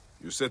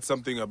 You said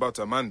something about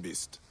a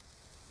man-beast.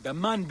 The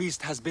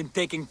man-beast has been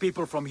taking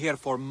people from here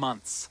for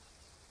months.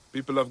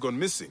 People have gone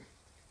missing.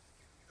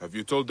 Have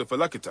you told the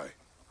Phylakitai?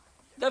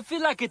 The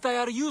Phylakitai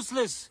are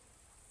useless.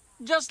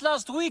 Just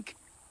last week,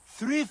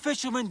 3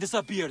 fishermen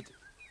disappeared.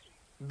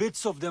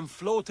 Bits of them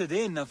floated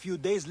in a few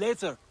days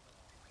later.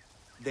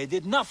 They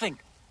did nothing.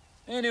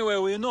 Anyway,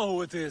 we know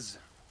who it is.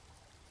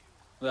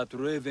 That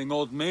raving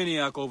old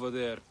maniac over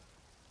there.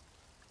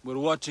 We're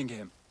watching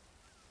him.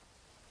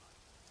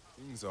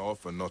 Things are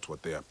often not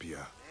what they appear.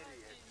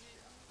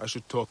 I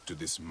should talk to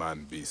this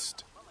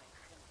man-beast.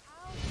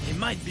 He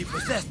might be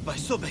possessed by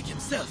Sobek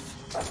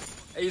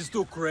himself. He's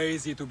too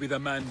crazy to be the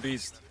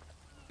man-beast.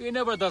 He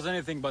never does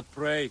anything but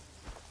pray.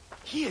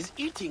 He is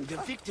eating the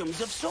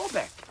victims of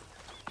Sobek.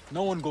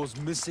 No one goes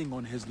missing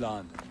on his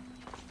land.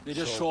 They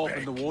just show up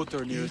in the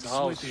water near his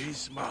house. With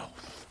his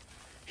mouth.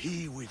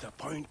 He with a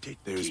pointed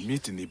There is teeth.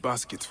 meat in the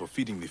baskets for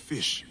feeding the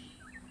fish.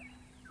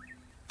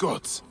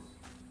 Gods!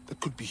 That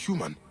could be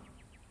human.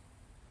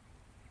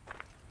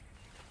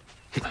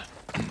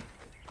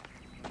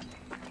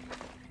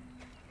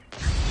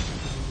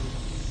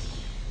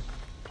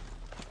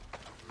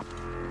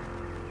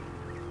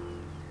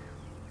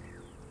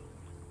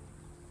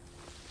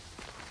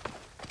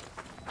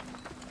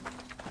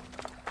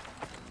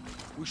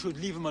 We should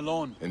leave him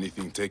alone.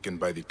 Anything taken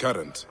by the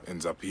current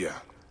ends up here.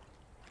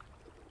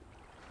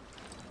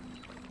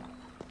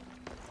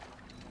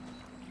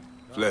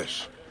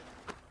 Flesh.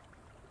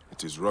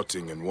 It is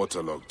rotting and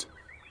waterlogged,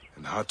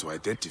 and hard to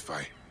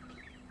identify.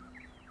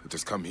 It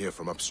has come here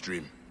from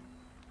upstream.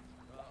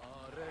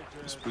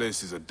 This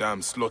place is a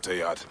damn slaughter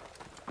yard.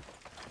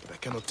 But I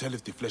cannot tell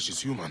if the flesh is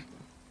human.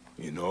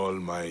 In all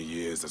my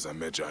years as a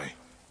Medjay,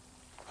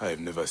 I have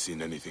never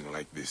seen anything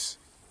like this.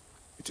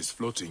 It is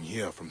floating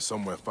here from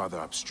somewhere farther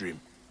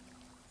upstream.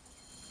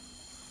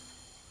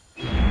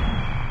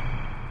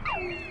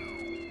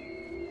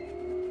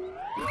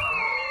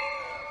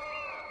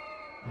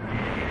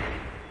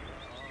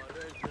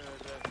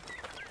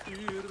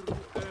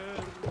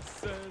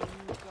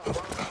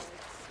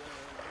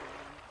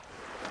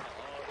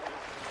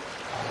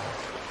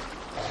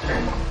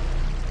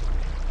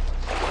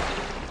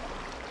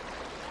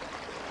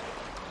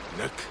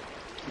 Neck.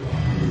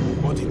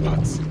 Body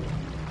parts.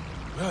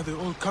 Where are they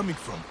all coming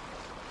from?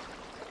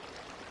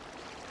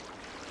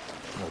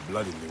 More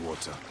blood in the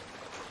water.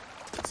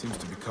 It seems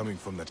to be coming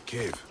from that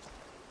cave.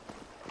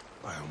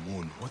 By a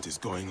moon, what is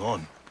going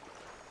on?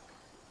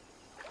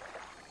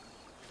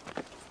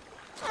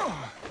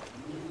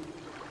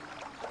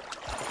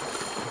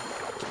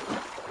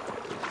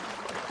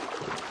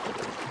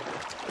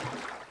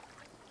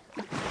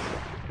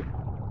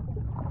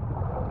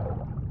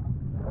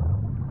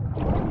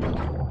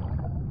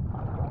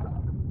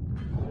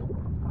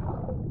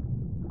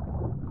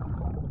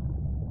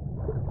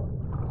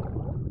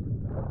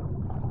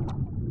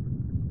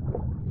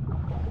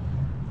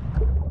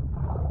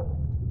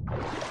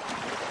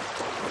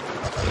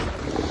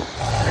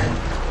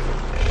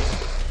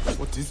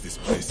 What is this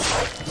place?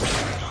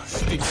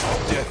 Stinks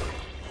of death.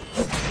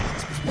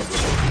 This must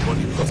be the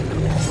body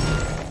hospital.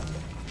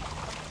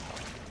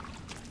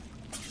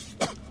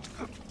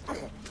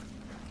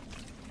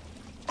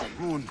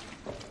 Moon.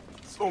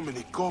 So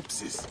many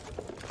corpses.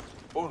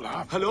 All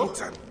half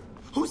eaten.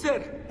 Who's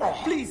there?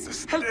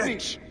 Please, help me!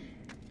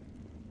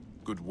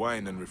 Good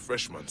wine and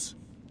refreshments.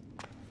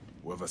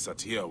 Whoever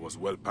sat here was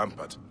well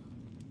pampered.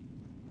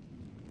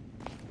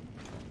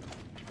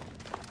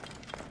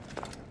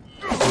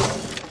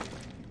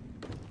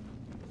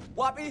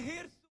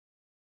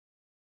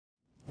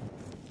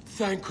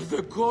 Thank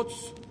the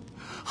gods.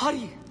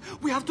 Hurry!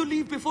 We have to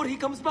leave before he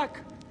comes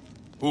back.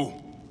 Who?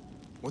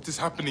 What is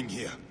happening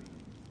here?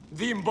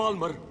 The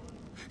embalmer.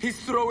 He's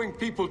throwing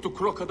people to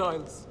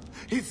crocodiles.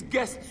 His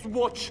guests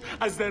watch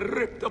as they're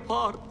ripped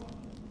apart.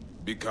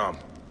 Be calm.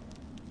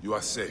 You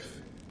are safe.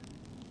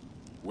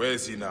 Where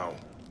is he now?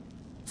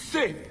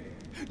 Safe?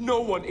 No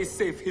one is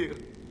safe here.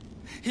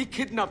 He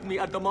kidnapped me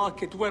at the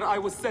market where I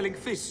was selling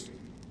fish.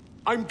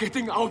 I'm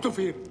getting out of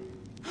here.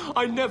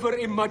 I never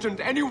imagined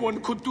anyone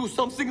could do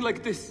something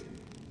like this.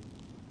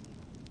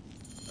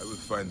 I will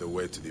find a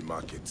way to the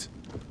market.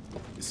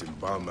 This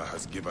embalmer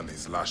has given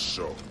his last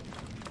show.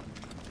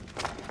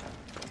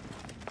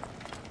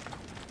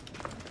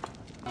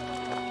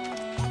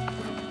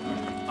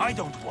 I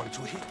don't want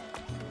to hear.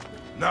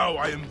 Now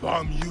I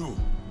embalm you.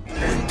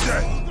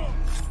 Medjay!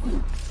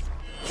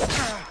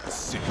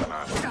 Sick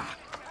man.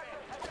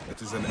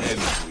 That is an end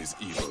to his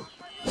evil.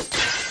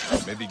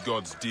 May the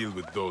gods deal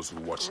with those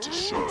who watched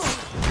his shows.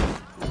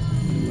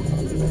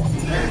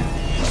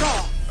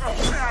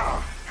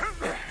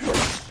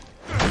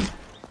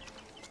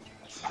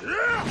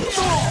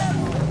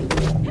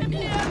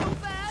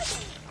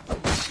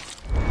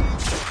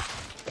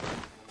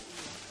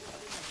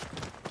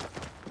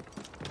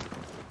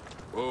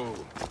 Oh.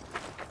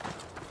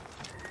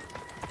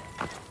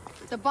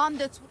 The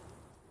bandits...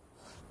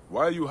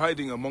 Why are you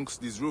hiding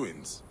amongst these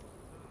ruins?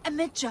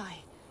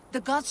 Medjay, the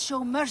gods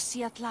show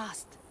mercy at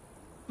last.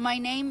 My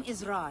name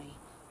is Rai,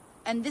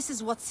 and this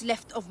is what's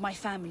left of my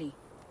family.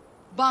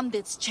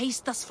 Bandits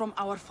chased us from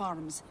our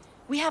farms.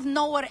 We have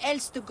nowhere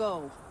else to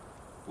go.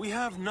 We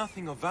have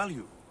nothing of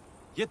value,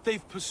 yet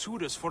they've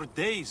pursued us for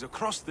days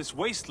across this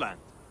wasteland.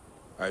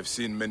 I've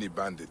seen many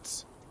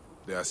bandits.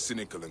 They are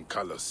cynical and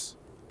callous.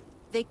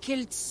 They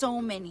killed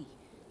so many.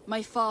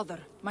 My father,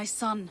 my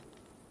son,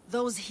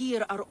 those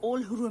here are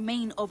all who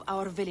remain of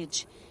our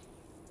village.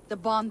 The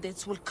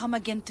bandits will come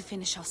again to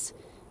finish us.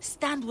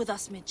 Stand with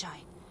us,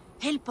 Medjay.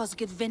 Help us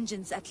get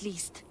vengeance at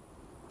least.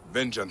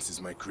 Vengeance is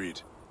my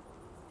creed.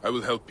 I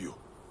will help you.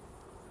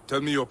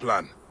 Tell me your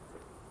plan.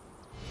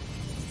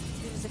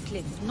 There is a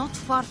cliff not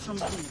far from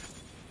here.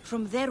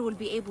 From there we'll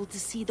be able to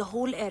see the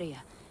whole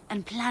area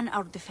and plan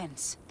our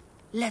defense.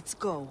 Let's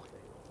go.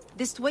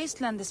 This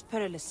wasteland is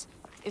perilous.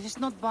 If it's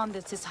not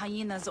bandits, it's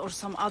hyenas or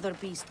some other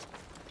beast.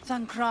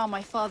 Thank Ra,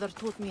 my father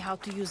taught me how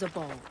to use a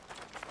bow.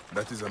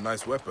 That is a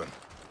nice weapon.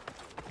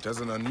 It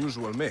has an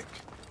unusual make.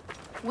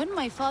 When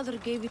my father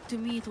gave it to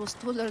me, it was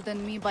taller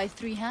than me by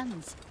 3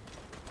 hands.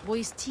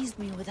 Boys teased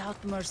me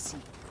without mercy.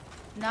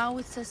 Now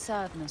it's a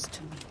sadness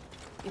to me.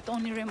 It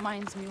only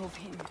reminds me of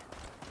him.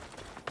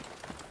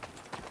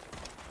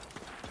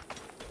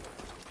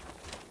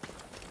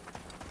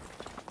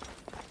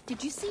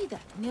 Did you see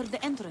that, near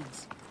the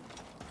entrance?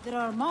 There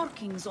are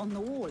markings on the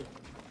wall.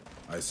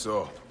 I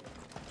saw.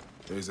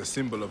 There is a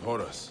symbol of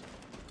Horus,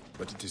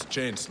 but it is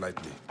changed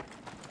slightly.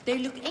 They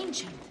look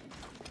ancient.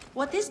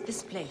 What is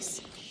this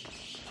place?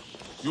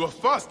 You are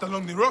fast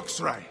along the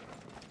rocks, Rai.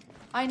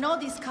 I know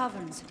these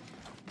caverns.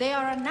 They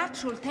are a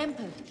natural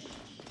temple.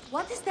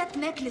 What is that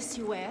necklace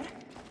you wear?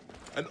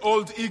 An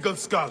old eagle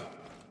skull.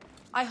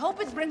 I hope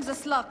it brings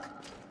us luck.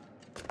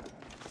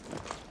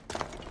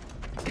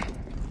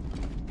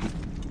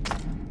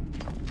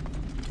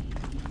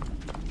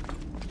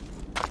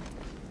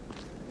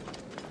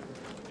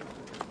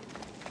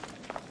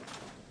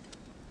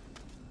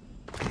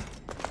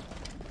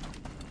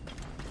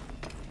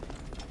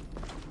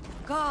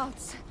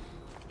 Gods,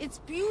 it's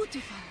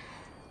beautiful.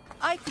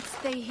 I could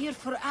stay here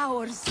for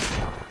hours.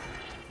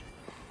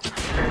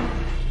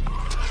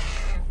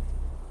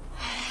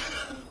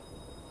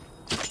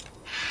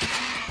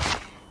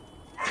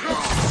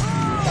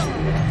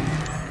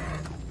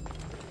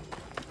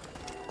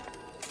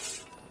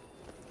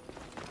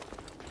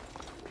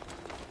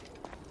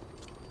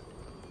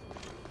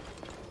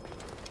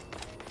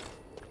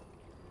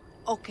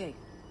 Okay,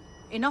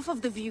 enough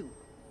of the view.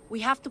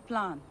 We have to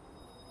plan.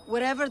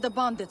 Wherever the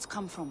bandits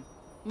come from,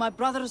 my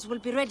brothers will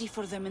be ready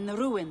for them in the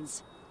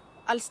ruins.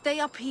 I'll stay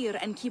up here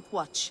and keep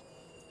watch.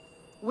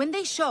 When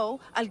they show,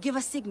 I'll give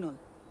a signal.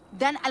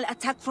 Then I'll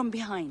attack from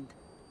behind.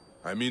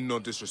 I mean no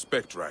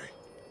disrespect, Rai,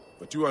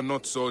 but you are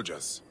not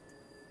soldiers.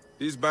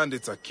 These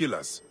bandits are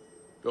killers.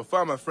 Your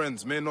farmer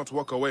friends may not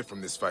walk away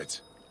from this fight.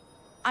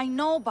 I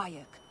know,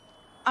 Bayek.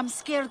 I'm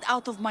scared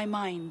out of my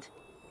mind.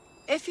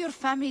 If your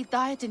family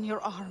died in your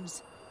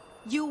arms,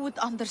 you would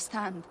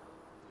understand.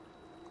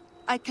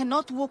 I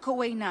cannot walk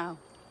away now.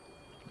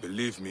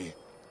 Believe me,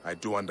 I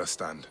do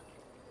understand.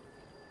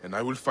 And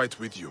I will fight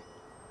with you.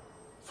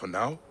 For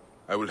now,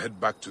 I will head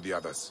back to the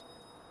others.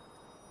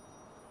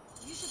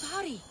 You should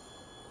hurry.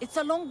 It's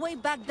a long way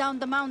back down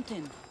the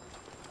mountain.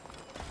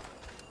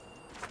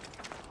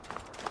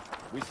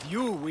 With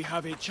you, we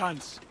have a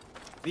chance.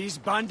 These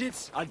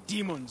bandits are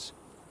demons.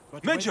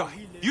 But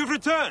Medjay, you've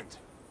returned!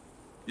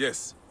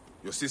 Yes,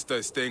 your sister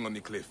is staying on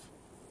the cliff.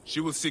 She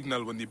will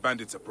signal when the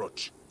bandits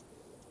approach.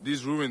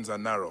 These ruins are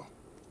narrow.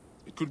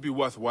 It could be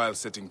worthwhile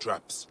setting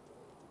traps.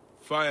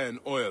 Fire and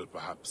oil,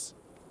 perhaps.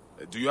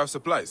 Do you have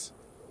supplies?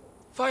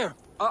 Fire!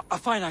 A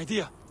fine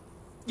idea.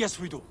 Yes,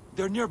 we do.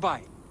 They're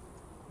nearby.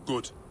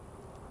 Good.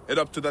 Head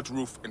up to that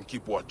roof and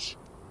keep watch.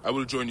 I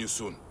will join you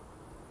soon.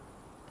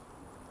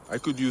 I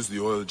could use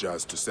the oil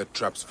jars to set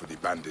traps for the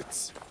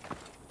bandits.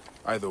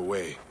 Either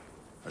way,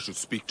 I should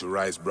speak to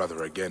Rai's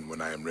brother again when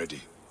I am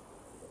ready.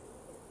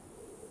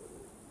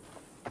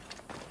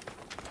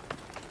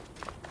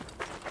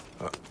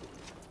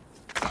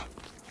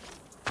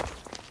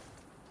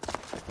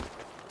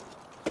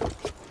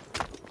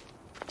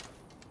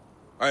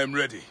 I am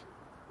ready.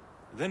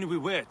 Then we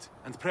wait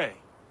and pray.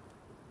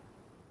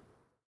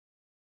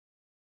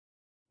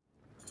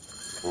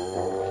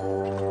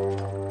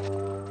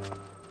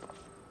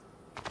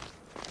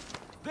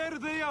 There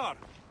they are!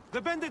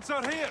 The bandits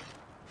are here!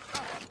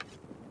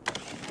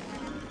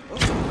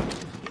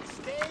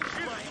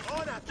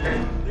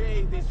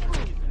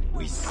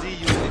 We see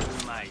you,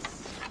 little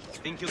mice.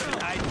 Think you can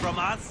hide from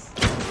us?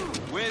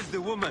 Where's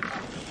the woman?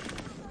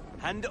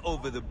 Hand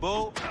over the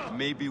bow,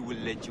 maybe we'll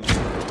let you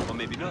go. Or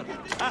maybe not.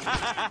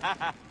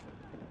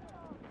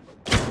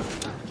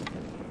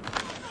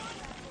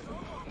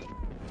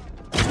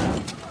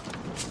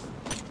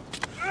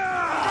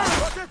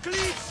 What a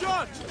clean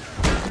shot!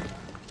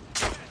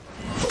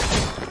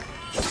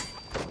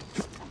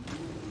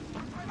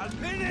 I'll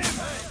pin him!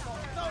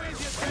 So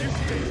easy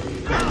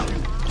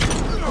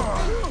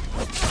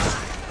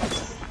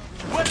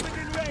weapon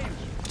in range!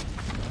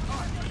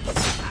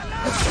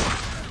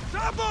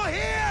 Trouble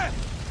here!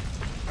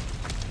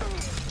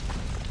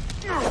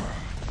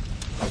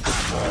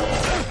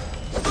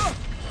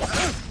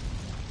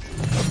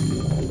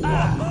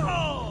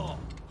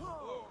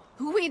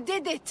 We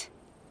did it!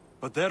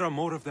 But there are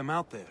more of them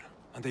out there,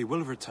 and they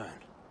will return.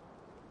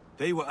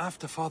 They were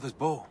after Father's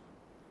bow.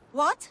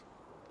 What?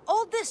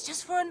 All this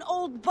just for an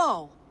old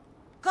bow?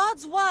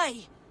 Gods,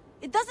 why?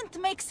 It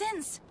doesn't make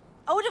sense.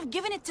 I would have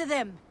given it to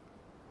them.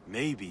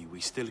 Maybe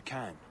we still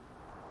can.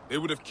 They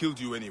would have killed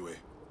you anyway.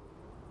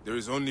 There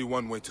is only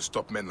one way to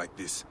stop men like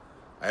this.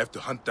 I have to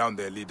hunt down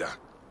their leader.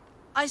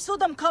 I saw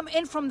them come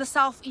in from the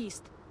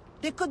southeast.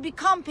 They could be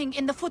camping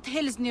in the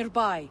foothills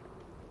nearby.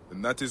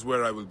 And that is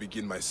where I will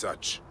begin my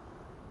search.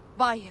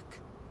 Bayek,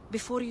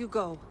 before you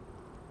go,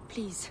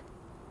 please,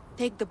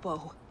 take the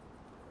bow.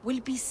 We'll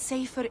be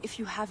safer if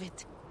you have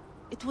it.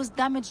 It was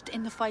damaged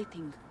in the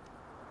fighting,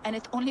 and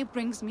it only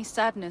brings me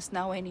sadness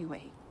now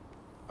anyway.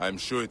 I'm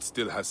sure it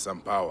still has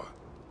some power.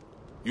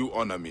 You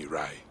honor me,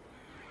 Rai.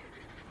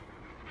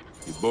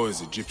 The bow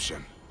is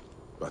Egyptian,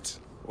 but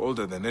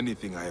older than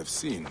anything I have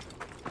seen.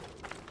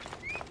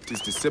 It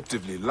is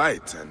deceptively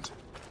light, and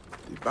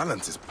the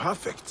balance is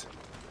perfect.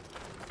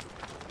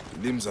 The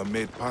limbs are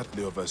made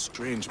partly of a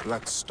strange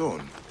black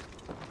stone.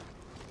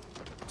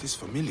 It is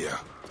familiar.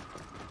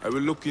 I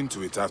will look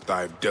into it after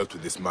I've dealt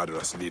with this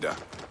murderous leader.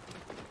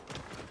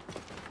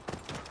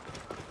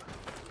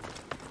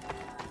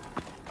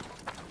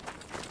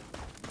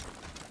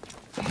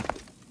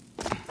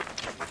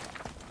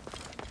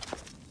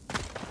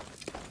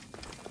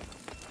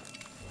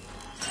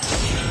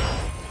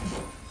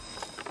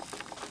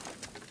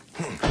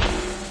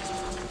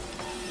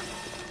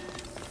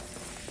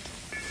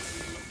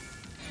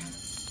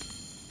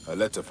 A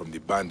letter from the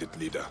bandit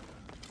leader.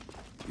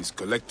 He's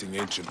collecting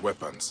ancient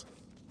weapons.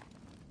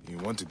 He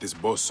wanted this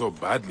bow so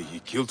badly he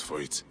killed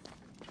for it.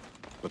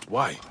 But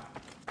why?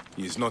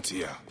 He is not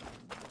here.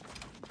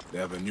 They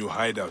have a new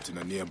hideout in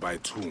a nearby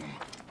tomb.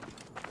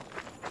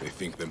 They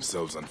think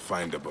themselves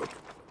unfindable.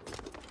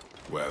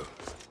 Well,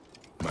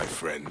 my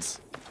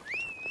friends,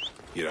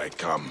 here I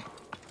come.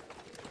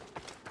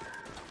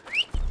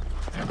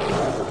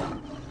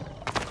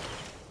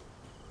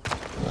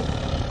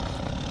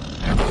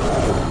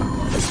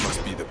 This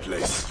must be the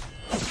place.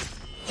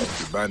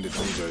 The bandit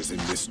leader is in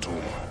this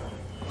tomb.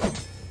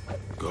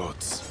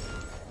 Gods.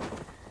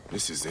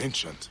 This is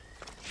ancient.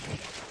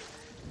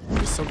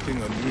 There's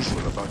something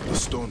unusual about the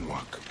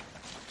stonework.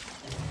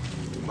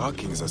 The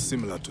markings are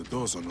similar to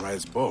those on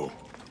Rai's bow.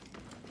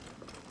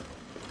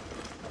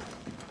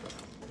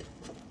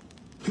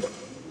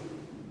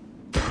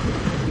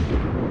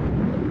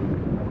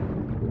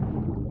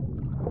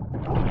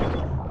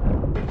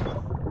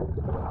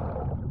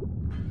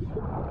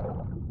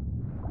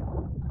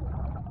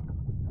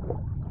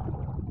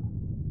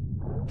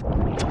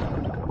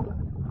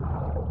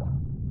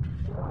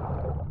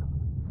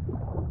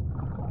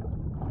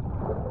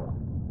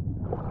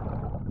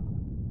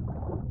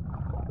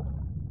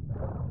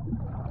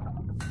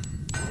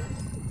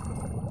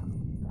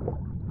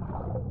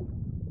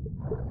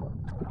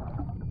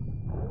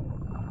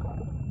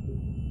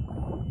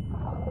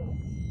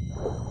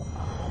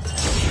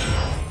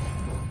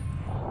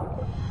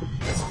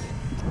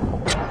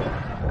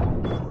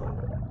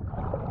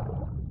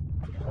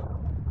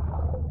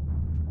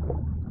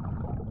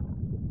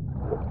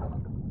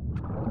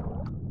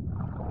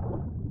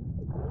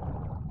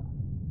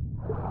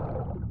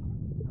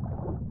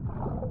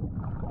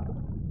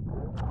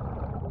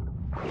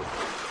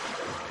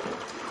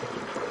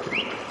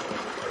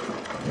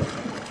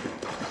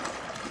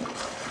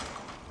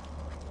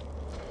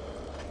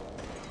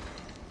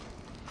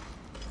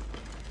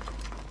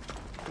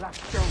 Black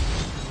stone,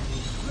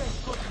 red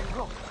cotton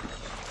rock.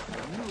 I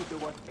knew there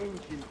was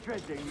ancient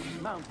treasure in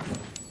these mountains.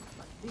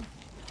 But this,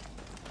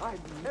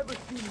 I've never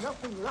seen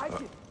nothing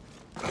like it.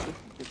 This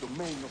is the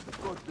domain of the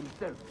gods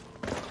themselves.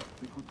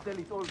 We could sell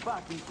it all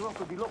back in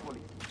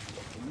Crocodilopolis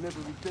and never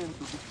return to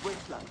this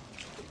wasteland.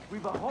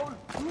 We've a whole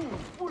tomb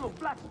full of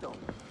blackstone.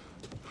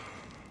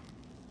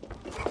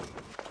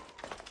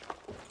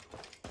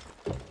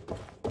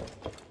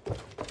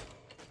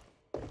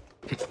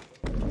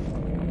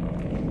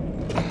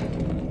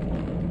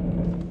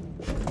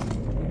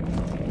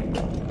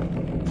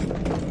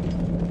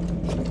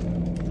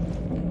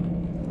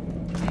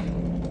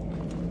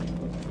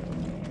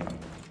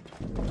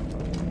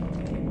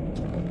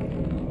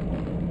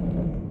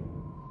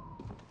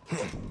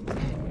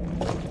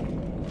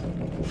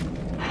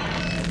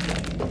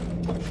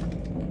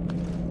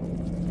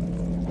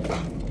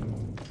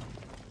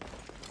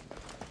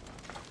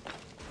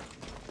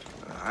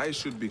 I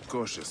should be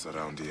cautious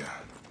around here.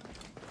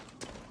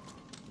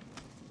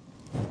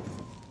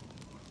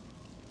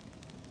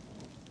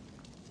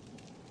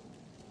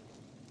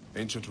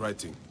 Ancient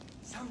writing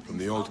from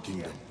the Old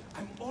Kingdom.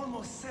 I'm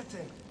almost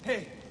certain.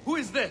 Hey, who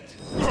is that?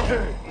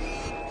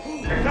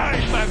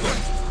 Die,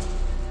 maggot!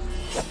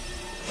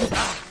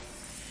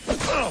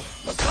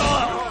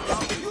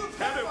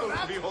 Terrible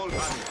to behold,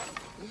 man.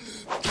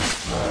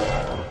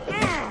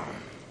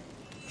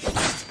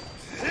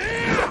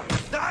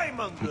 Die,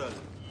 mongrel!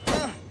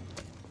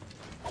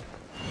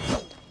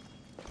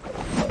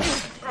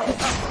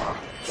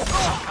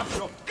 Have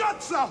your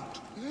guts out!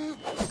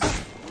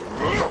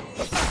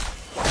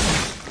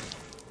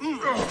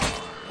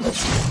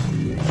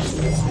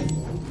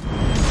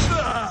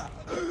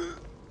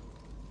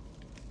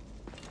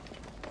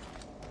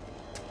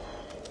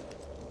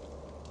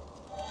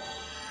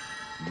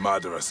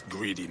 Murderous,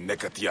 greedy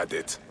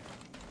Nekatiadet.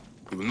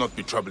 He will not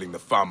be troubling the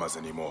farmers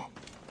anymore.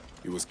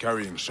 He was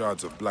carrying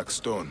shards of black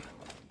stone,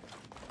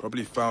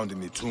 probably found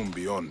in the tomb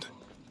beyond.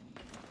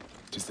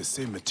 It is the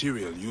same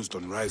material used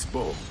on Rai's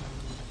bow.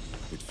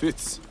 It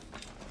fits.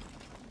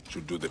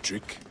 Should do the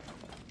trick.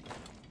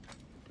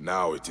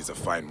 Now it is a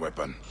fine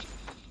weapon.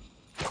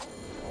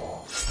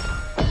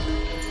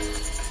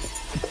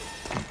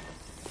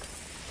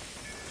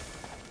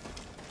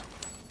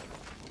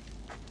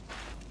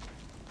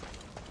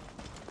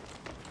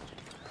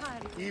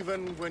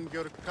 Even when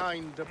your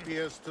kind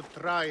appears to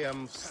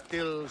triumph,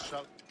 still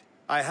shall...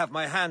 I have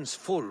my hands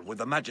full with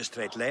the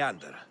magistrate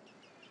Leander.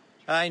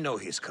 I know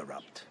he's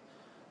corrupt,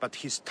 but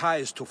his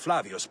ties to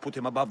Flavius put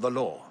him above the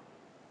law.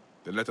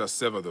 Then let us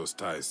sever those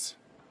ties.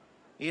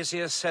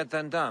 Easier said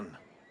than done.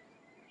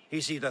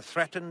 He's either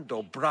threatened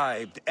or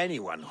bribed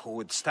anyone who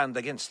would stand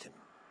against him.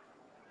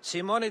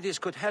 Simonides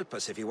could help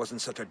us if he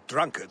wasn't such a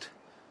drunkard.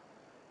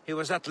 He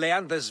was at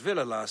Leander's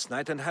villa last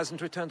night and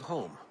hasn't returned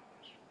home.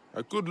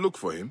 I could look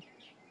for him.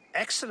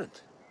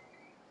 Excellent.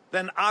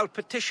 Then I'll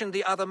petition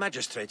the other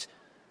magistrates.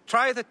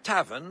 Try the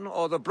tavern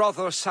or the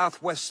brothel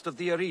southwest of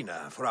the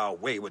arena for our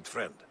wayward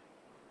friend.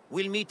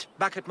 We'll meet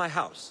back at my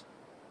house.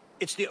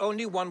 It's the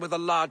only one with a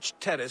large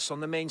terrace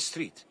on the main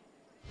street.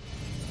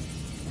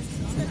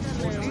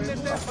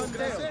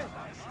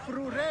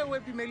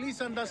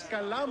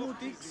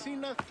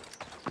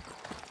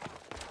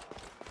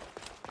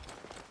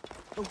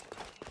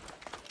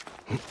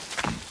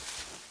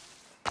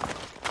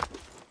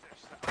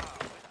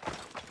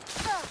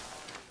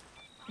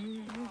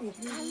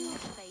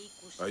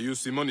 Are you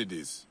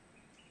Simonides?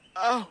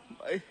 Oh,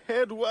 my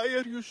head, why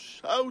are you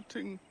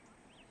shouting?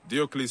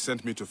 Diocles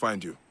sent me to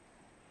find you.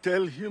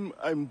 Tell him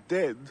I'm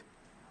dead.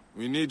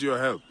 We need your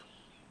help.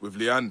 With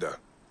Leander.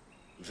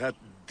 That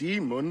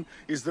demon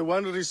is the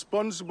one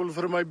responsible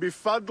for my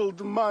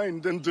befuddled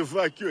mind and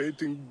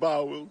evacuating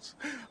bowels.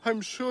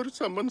 I'm sure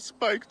someone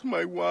spiked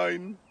my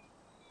wine.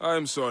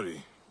 I'm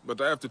sorry,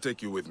 but I have to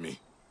take you with me.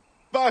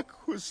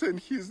 Bacchus and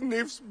his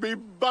nymphs be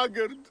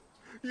buggered.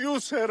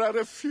 You, sir, are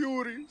a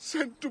fury,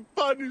 sent to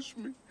punish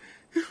me.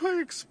 If I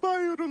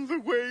expire on the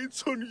way,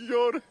 it's on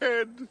your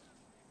head.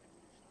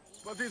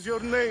 What is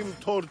your name,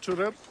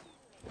 torturer?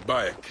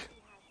 Bayek.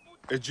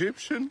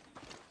 Egyptian?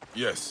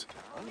 Yes.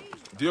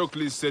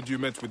 Diocles said you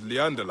met with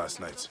Leander last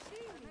night.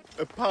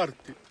 A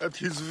party at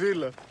his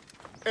villa.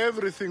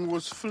 Everything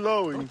was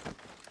flowing.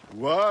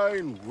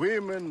 Wine,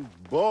 women,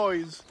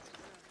 boys.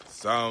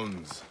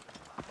 Sounds...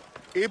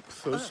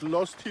 Iphthos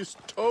lost his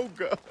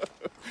toga.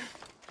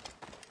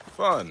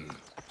 Fun.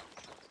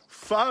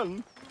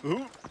 Fun?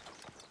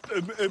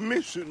 A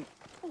mission.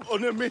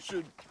 On a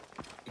mission.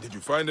 Did you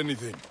find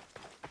anything?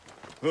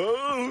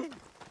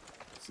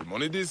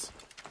 Simonides?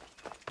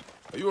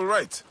 Are you all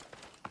right?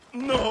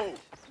 No.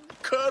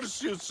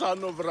 Curse you,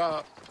 son of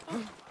Ra.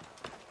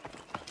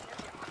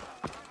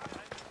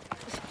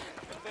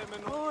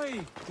 Oi,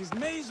 tis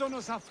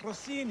Maisonos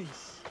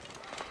Afrosinis.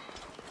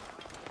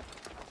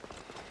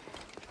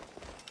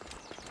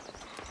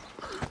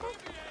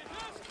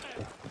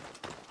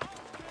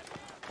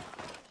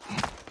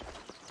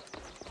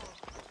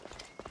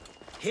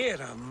 Here,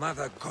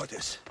 Mother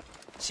Goddess.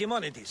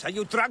 Simonides, are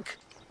you drunk?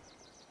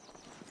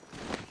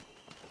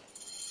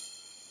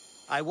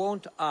 I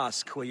won't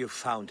ask where you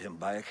found him,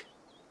 Bayek.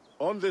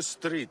 On the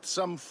street,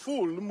 some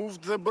fool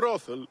moved the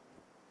brothel.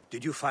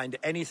 Did you find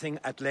anything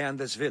at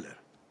Leander's villa?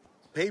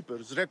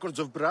 Papers, records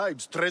of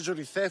bribes,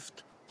 treasury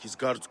theft. His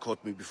guards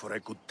caught me before I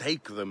could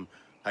take them.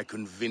 I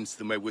convinced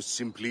them I was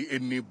simply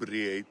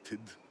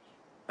inebriated.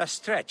 A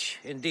stretch,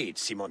 indeed,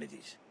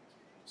 Simonides.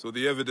 So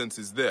the evidence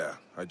is there.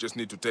 I just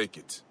need to take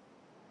it.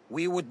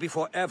 We would be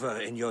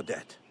forever in your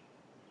debt.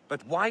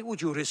 But why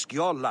would you risk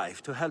your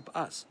life to help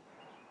us?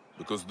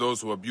 Because those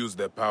who abuse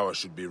their power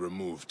should be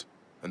removed,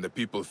 and the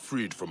people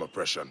freed from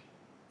oppression,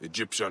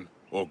 Egyptian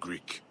or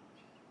Greek.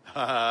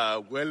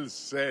 Ah, well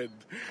said.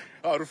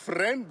 Our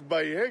friend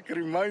Bayek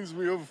reminds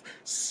me of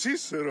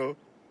Cicero.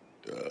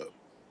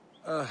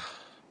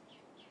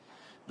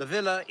 The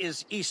villa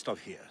is east of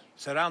here,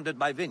 surrounded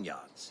by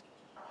vineyards.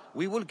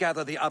 We will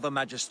gather the other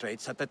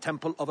magistrates at the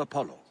Temple of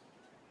Apollo.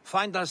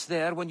 Find us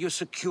there when you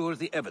secure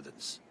the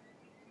evidence.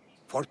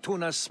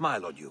 Fortuna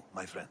smile on you,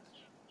 my friend.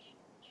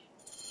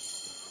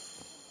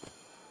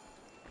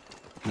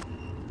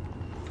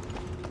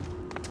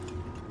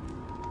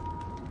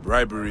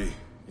 Bribery,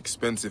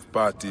 expensive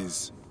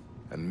parties,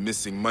 and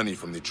missing money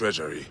from the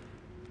treasury.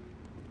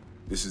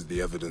 This is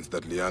the evidence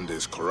that Leander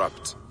is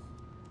corrupt.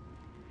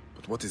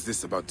 But what is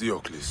this about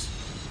Diocles?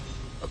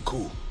 A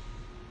coup.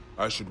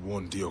 I should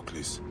warn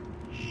Diocles.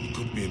 He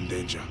could be in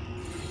danger.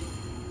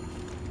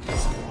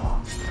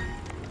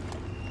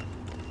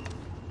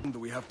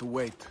 We have to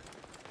wait.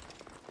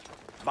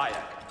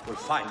 Bayek will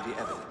find the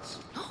evidence.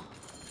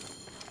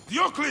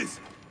 Diocles!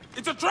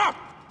 It's a trap!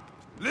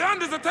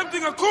 Leander's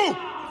attempting a coup!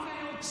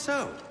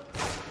 So,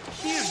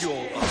 here you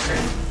are.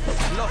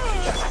 Not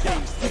just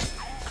days.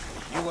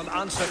 You will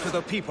answer to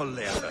the people,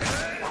 Leander.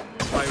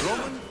 my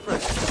Roman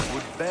friends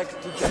would beg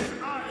to differ.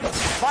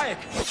 Bayek,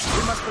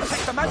 we must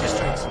protect the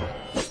magistrates.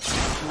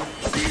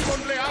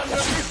 Demon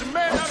Leander, his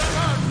men are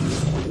alarmed!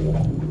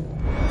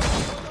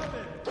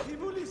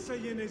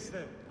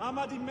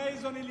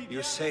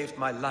 You saved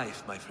my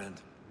life, my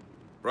friend.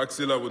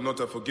 Praxilla would not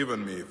have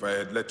forgiven me if I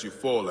had let you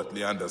fall at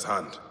Leander's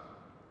hand.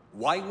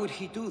 Why would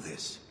he do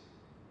this?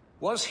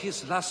 Was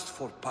his lust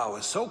for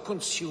power so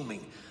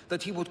consuming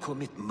that he would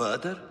commit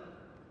murder?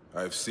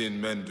 I've seen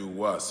men do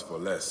worse for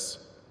less.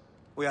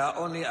 We are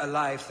only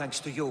alive thanks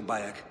to you,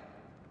 Bayek.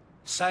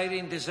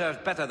 Cyrene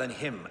deserved better than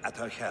him at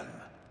her helm.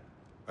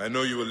 I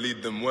know you will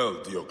lead them well,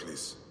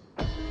 Diocles.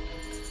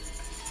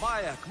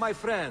 Bayek, my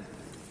friend.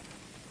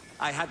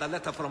 I had a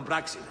letter from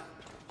Praxilla.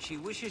 She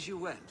wishes you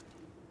well.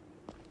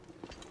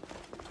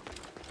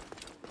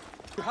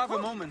 You have a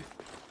moment.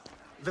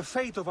 The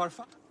fate of our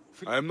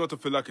I am not a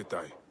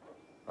Phylakitai.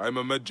 I am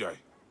a Medjay.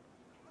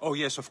 Oh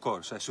yes, of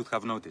course. I should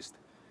have noticed.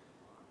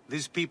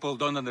 These people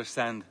don't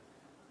understand.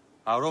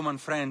 Our Roman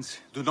friends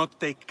do not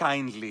take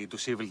kindly to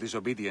civil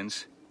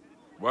disobedience.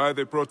 Why are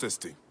they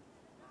protesting?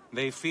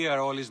 They fear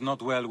all is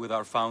not well with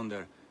our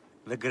founder,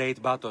 the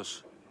great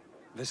Batos.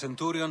 The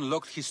Centurion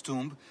locked his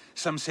tomb.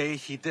 Some say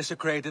he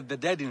desecrated the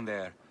dead in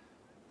there.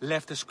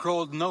 Left a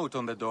scrawled note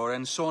on the door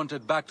and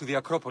sauntered back to the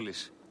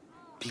Acropolis.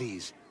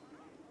 Please,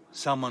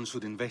 someone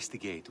should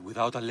investigate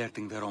without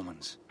alerting the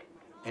Romans.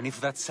 And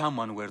if that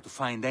someone were to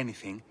find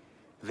anything,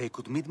 they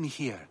could meet me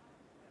here,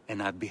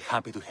 and I'd be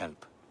happy to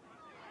help.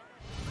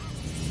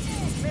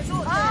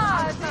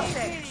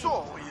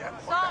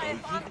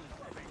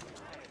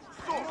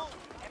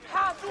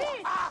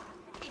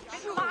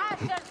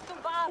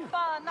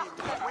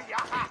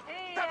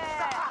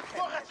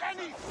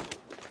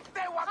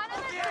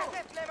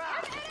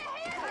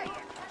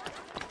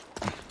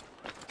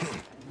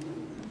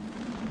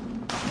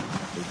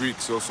 The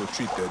Greeks also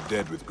treat their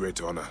dead with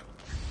great honor.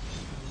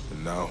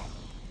 And now,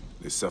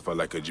 they suffer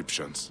like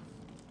Egyptians.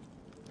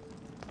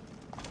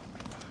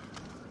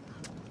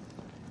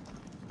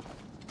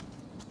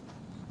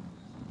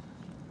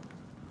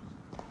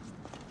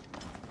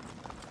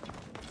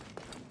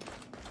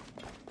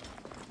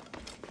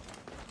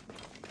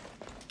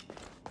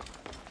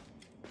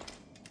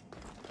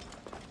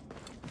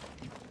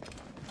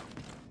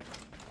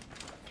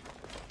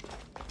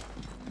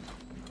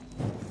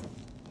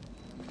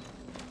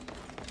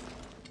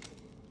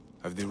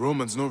 Have the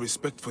Romans no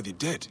respect for the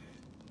dead?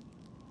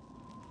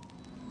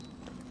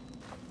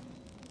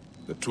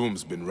 The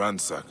tomb's been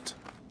ransacked.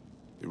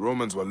 The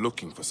Romans were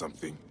looking for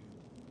something.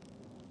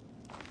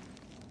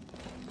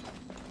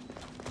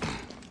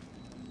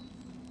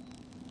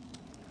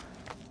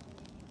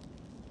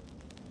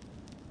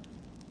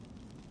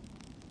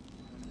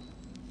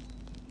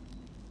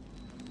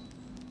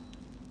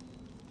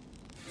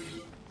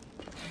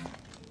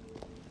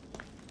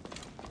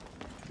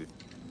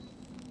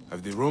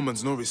 Have the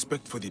Romans no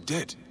respect for the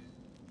dead?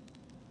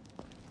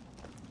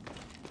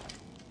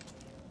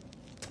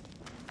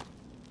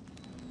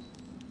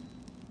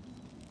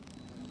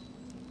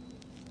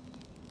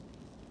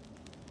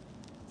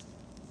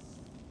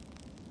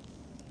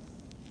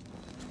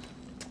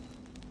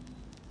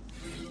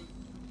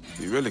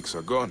 The relics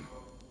are gone.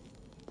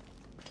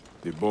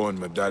 The bow and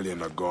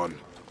medallion are gone.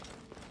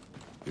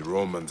 The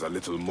Romans are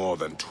little more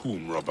than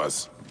tomb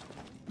robbers.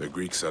 The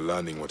Greeks are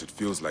learning what it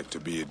feels like to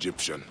be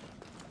Egyptian.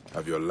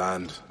 Have your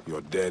land,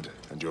 your dead,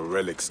 and your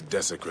relics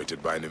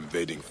desecrated by an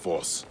invading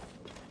force.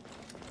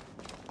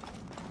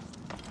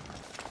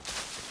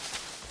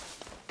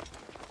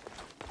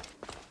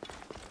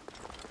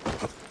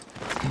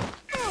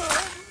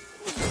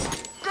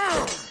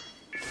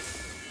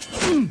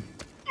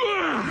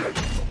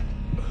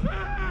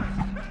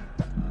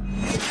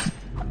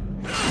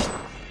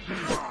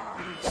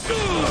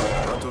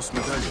 Batos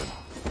medallion.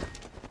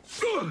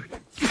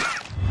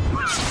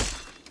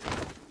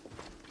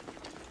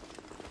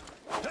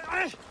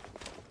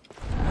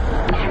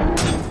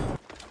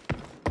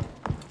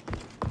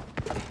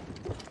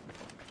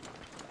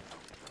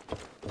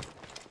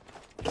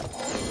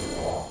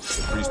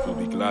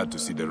 Glad to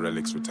see the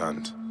relics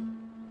returned.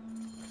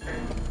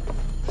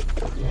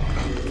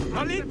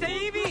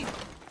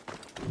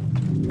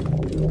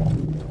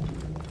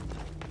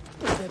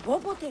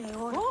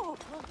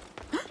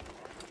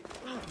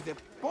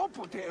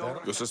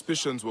 Your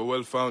suspicions were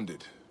well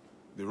founded.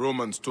 The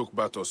Romans took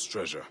Batos'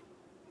 treasure.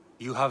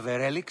 You have the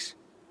relics?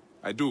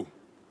 I do.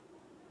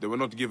 They were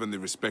not given the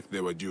respect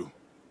they were due.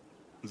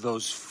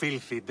 Those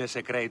filthy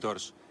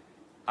desecrators.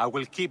 I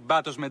will keep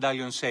Batos'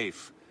 medallion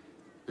safe.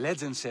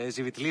 Legend says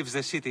if it leaves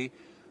the city,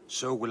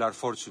 so will our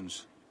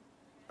fortunes.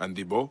 And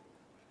the bow?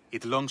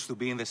 It longs to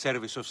be in the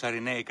service of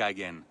Cyrenaica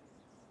again.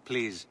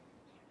 Please,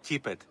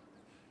 keep it.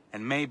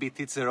 And maybe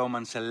teach the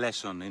Romans a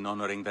lesson in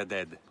honoring the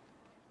dead.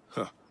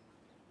 Huh.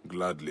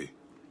 Gladly.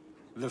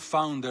 The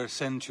Founder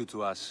sent you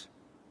to us.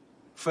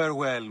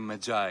 Farewell,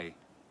 Medjay.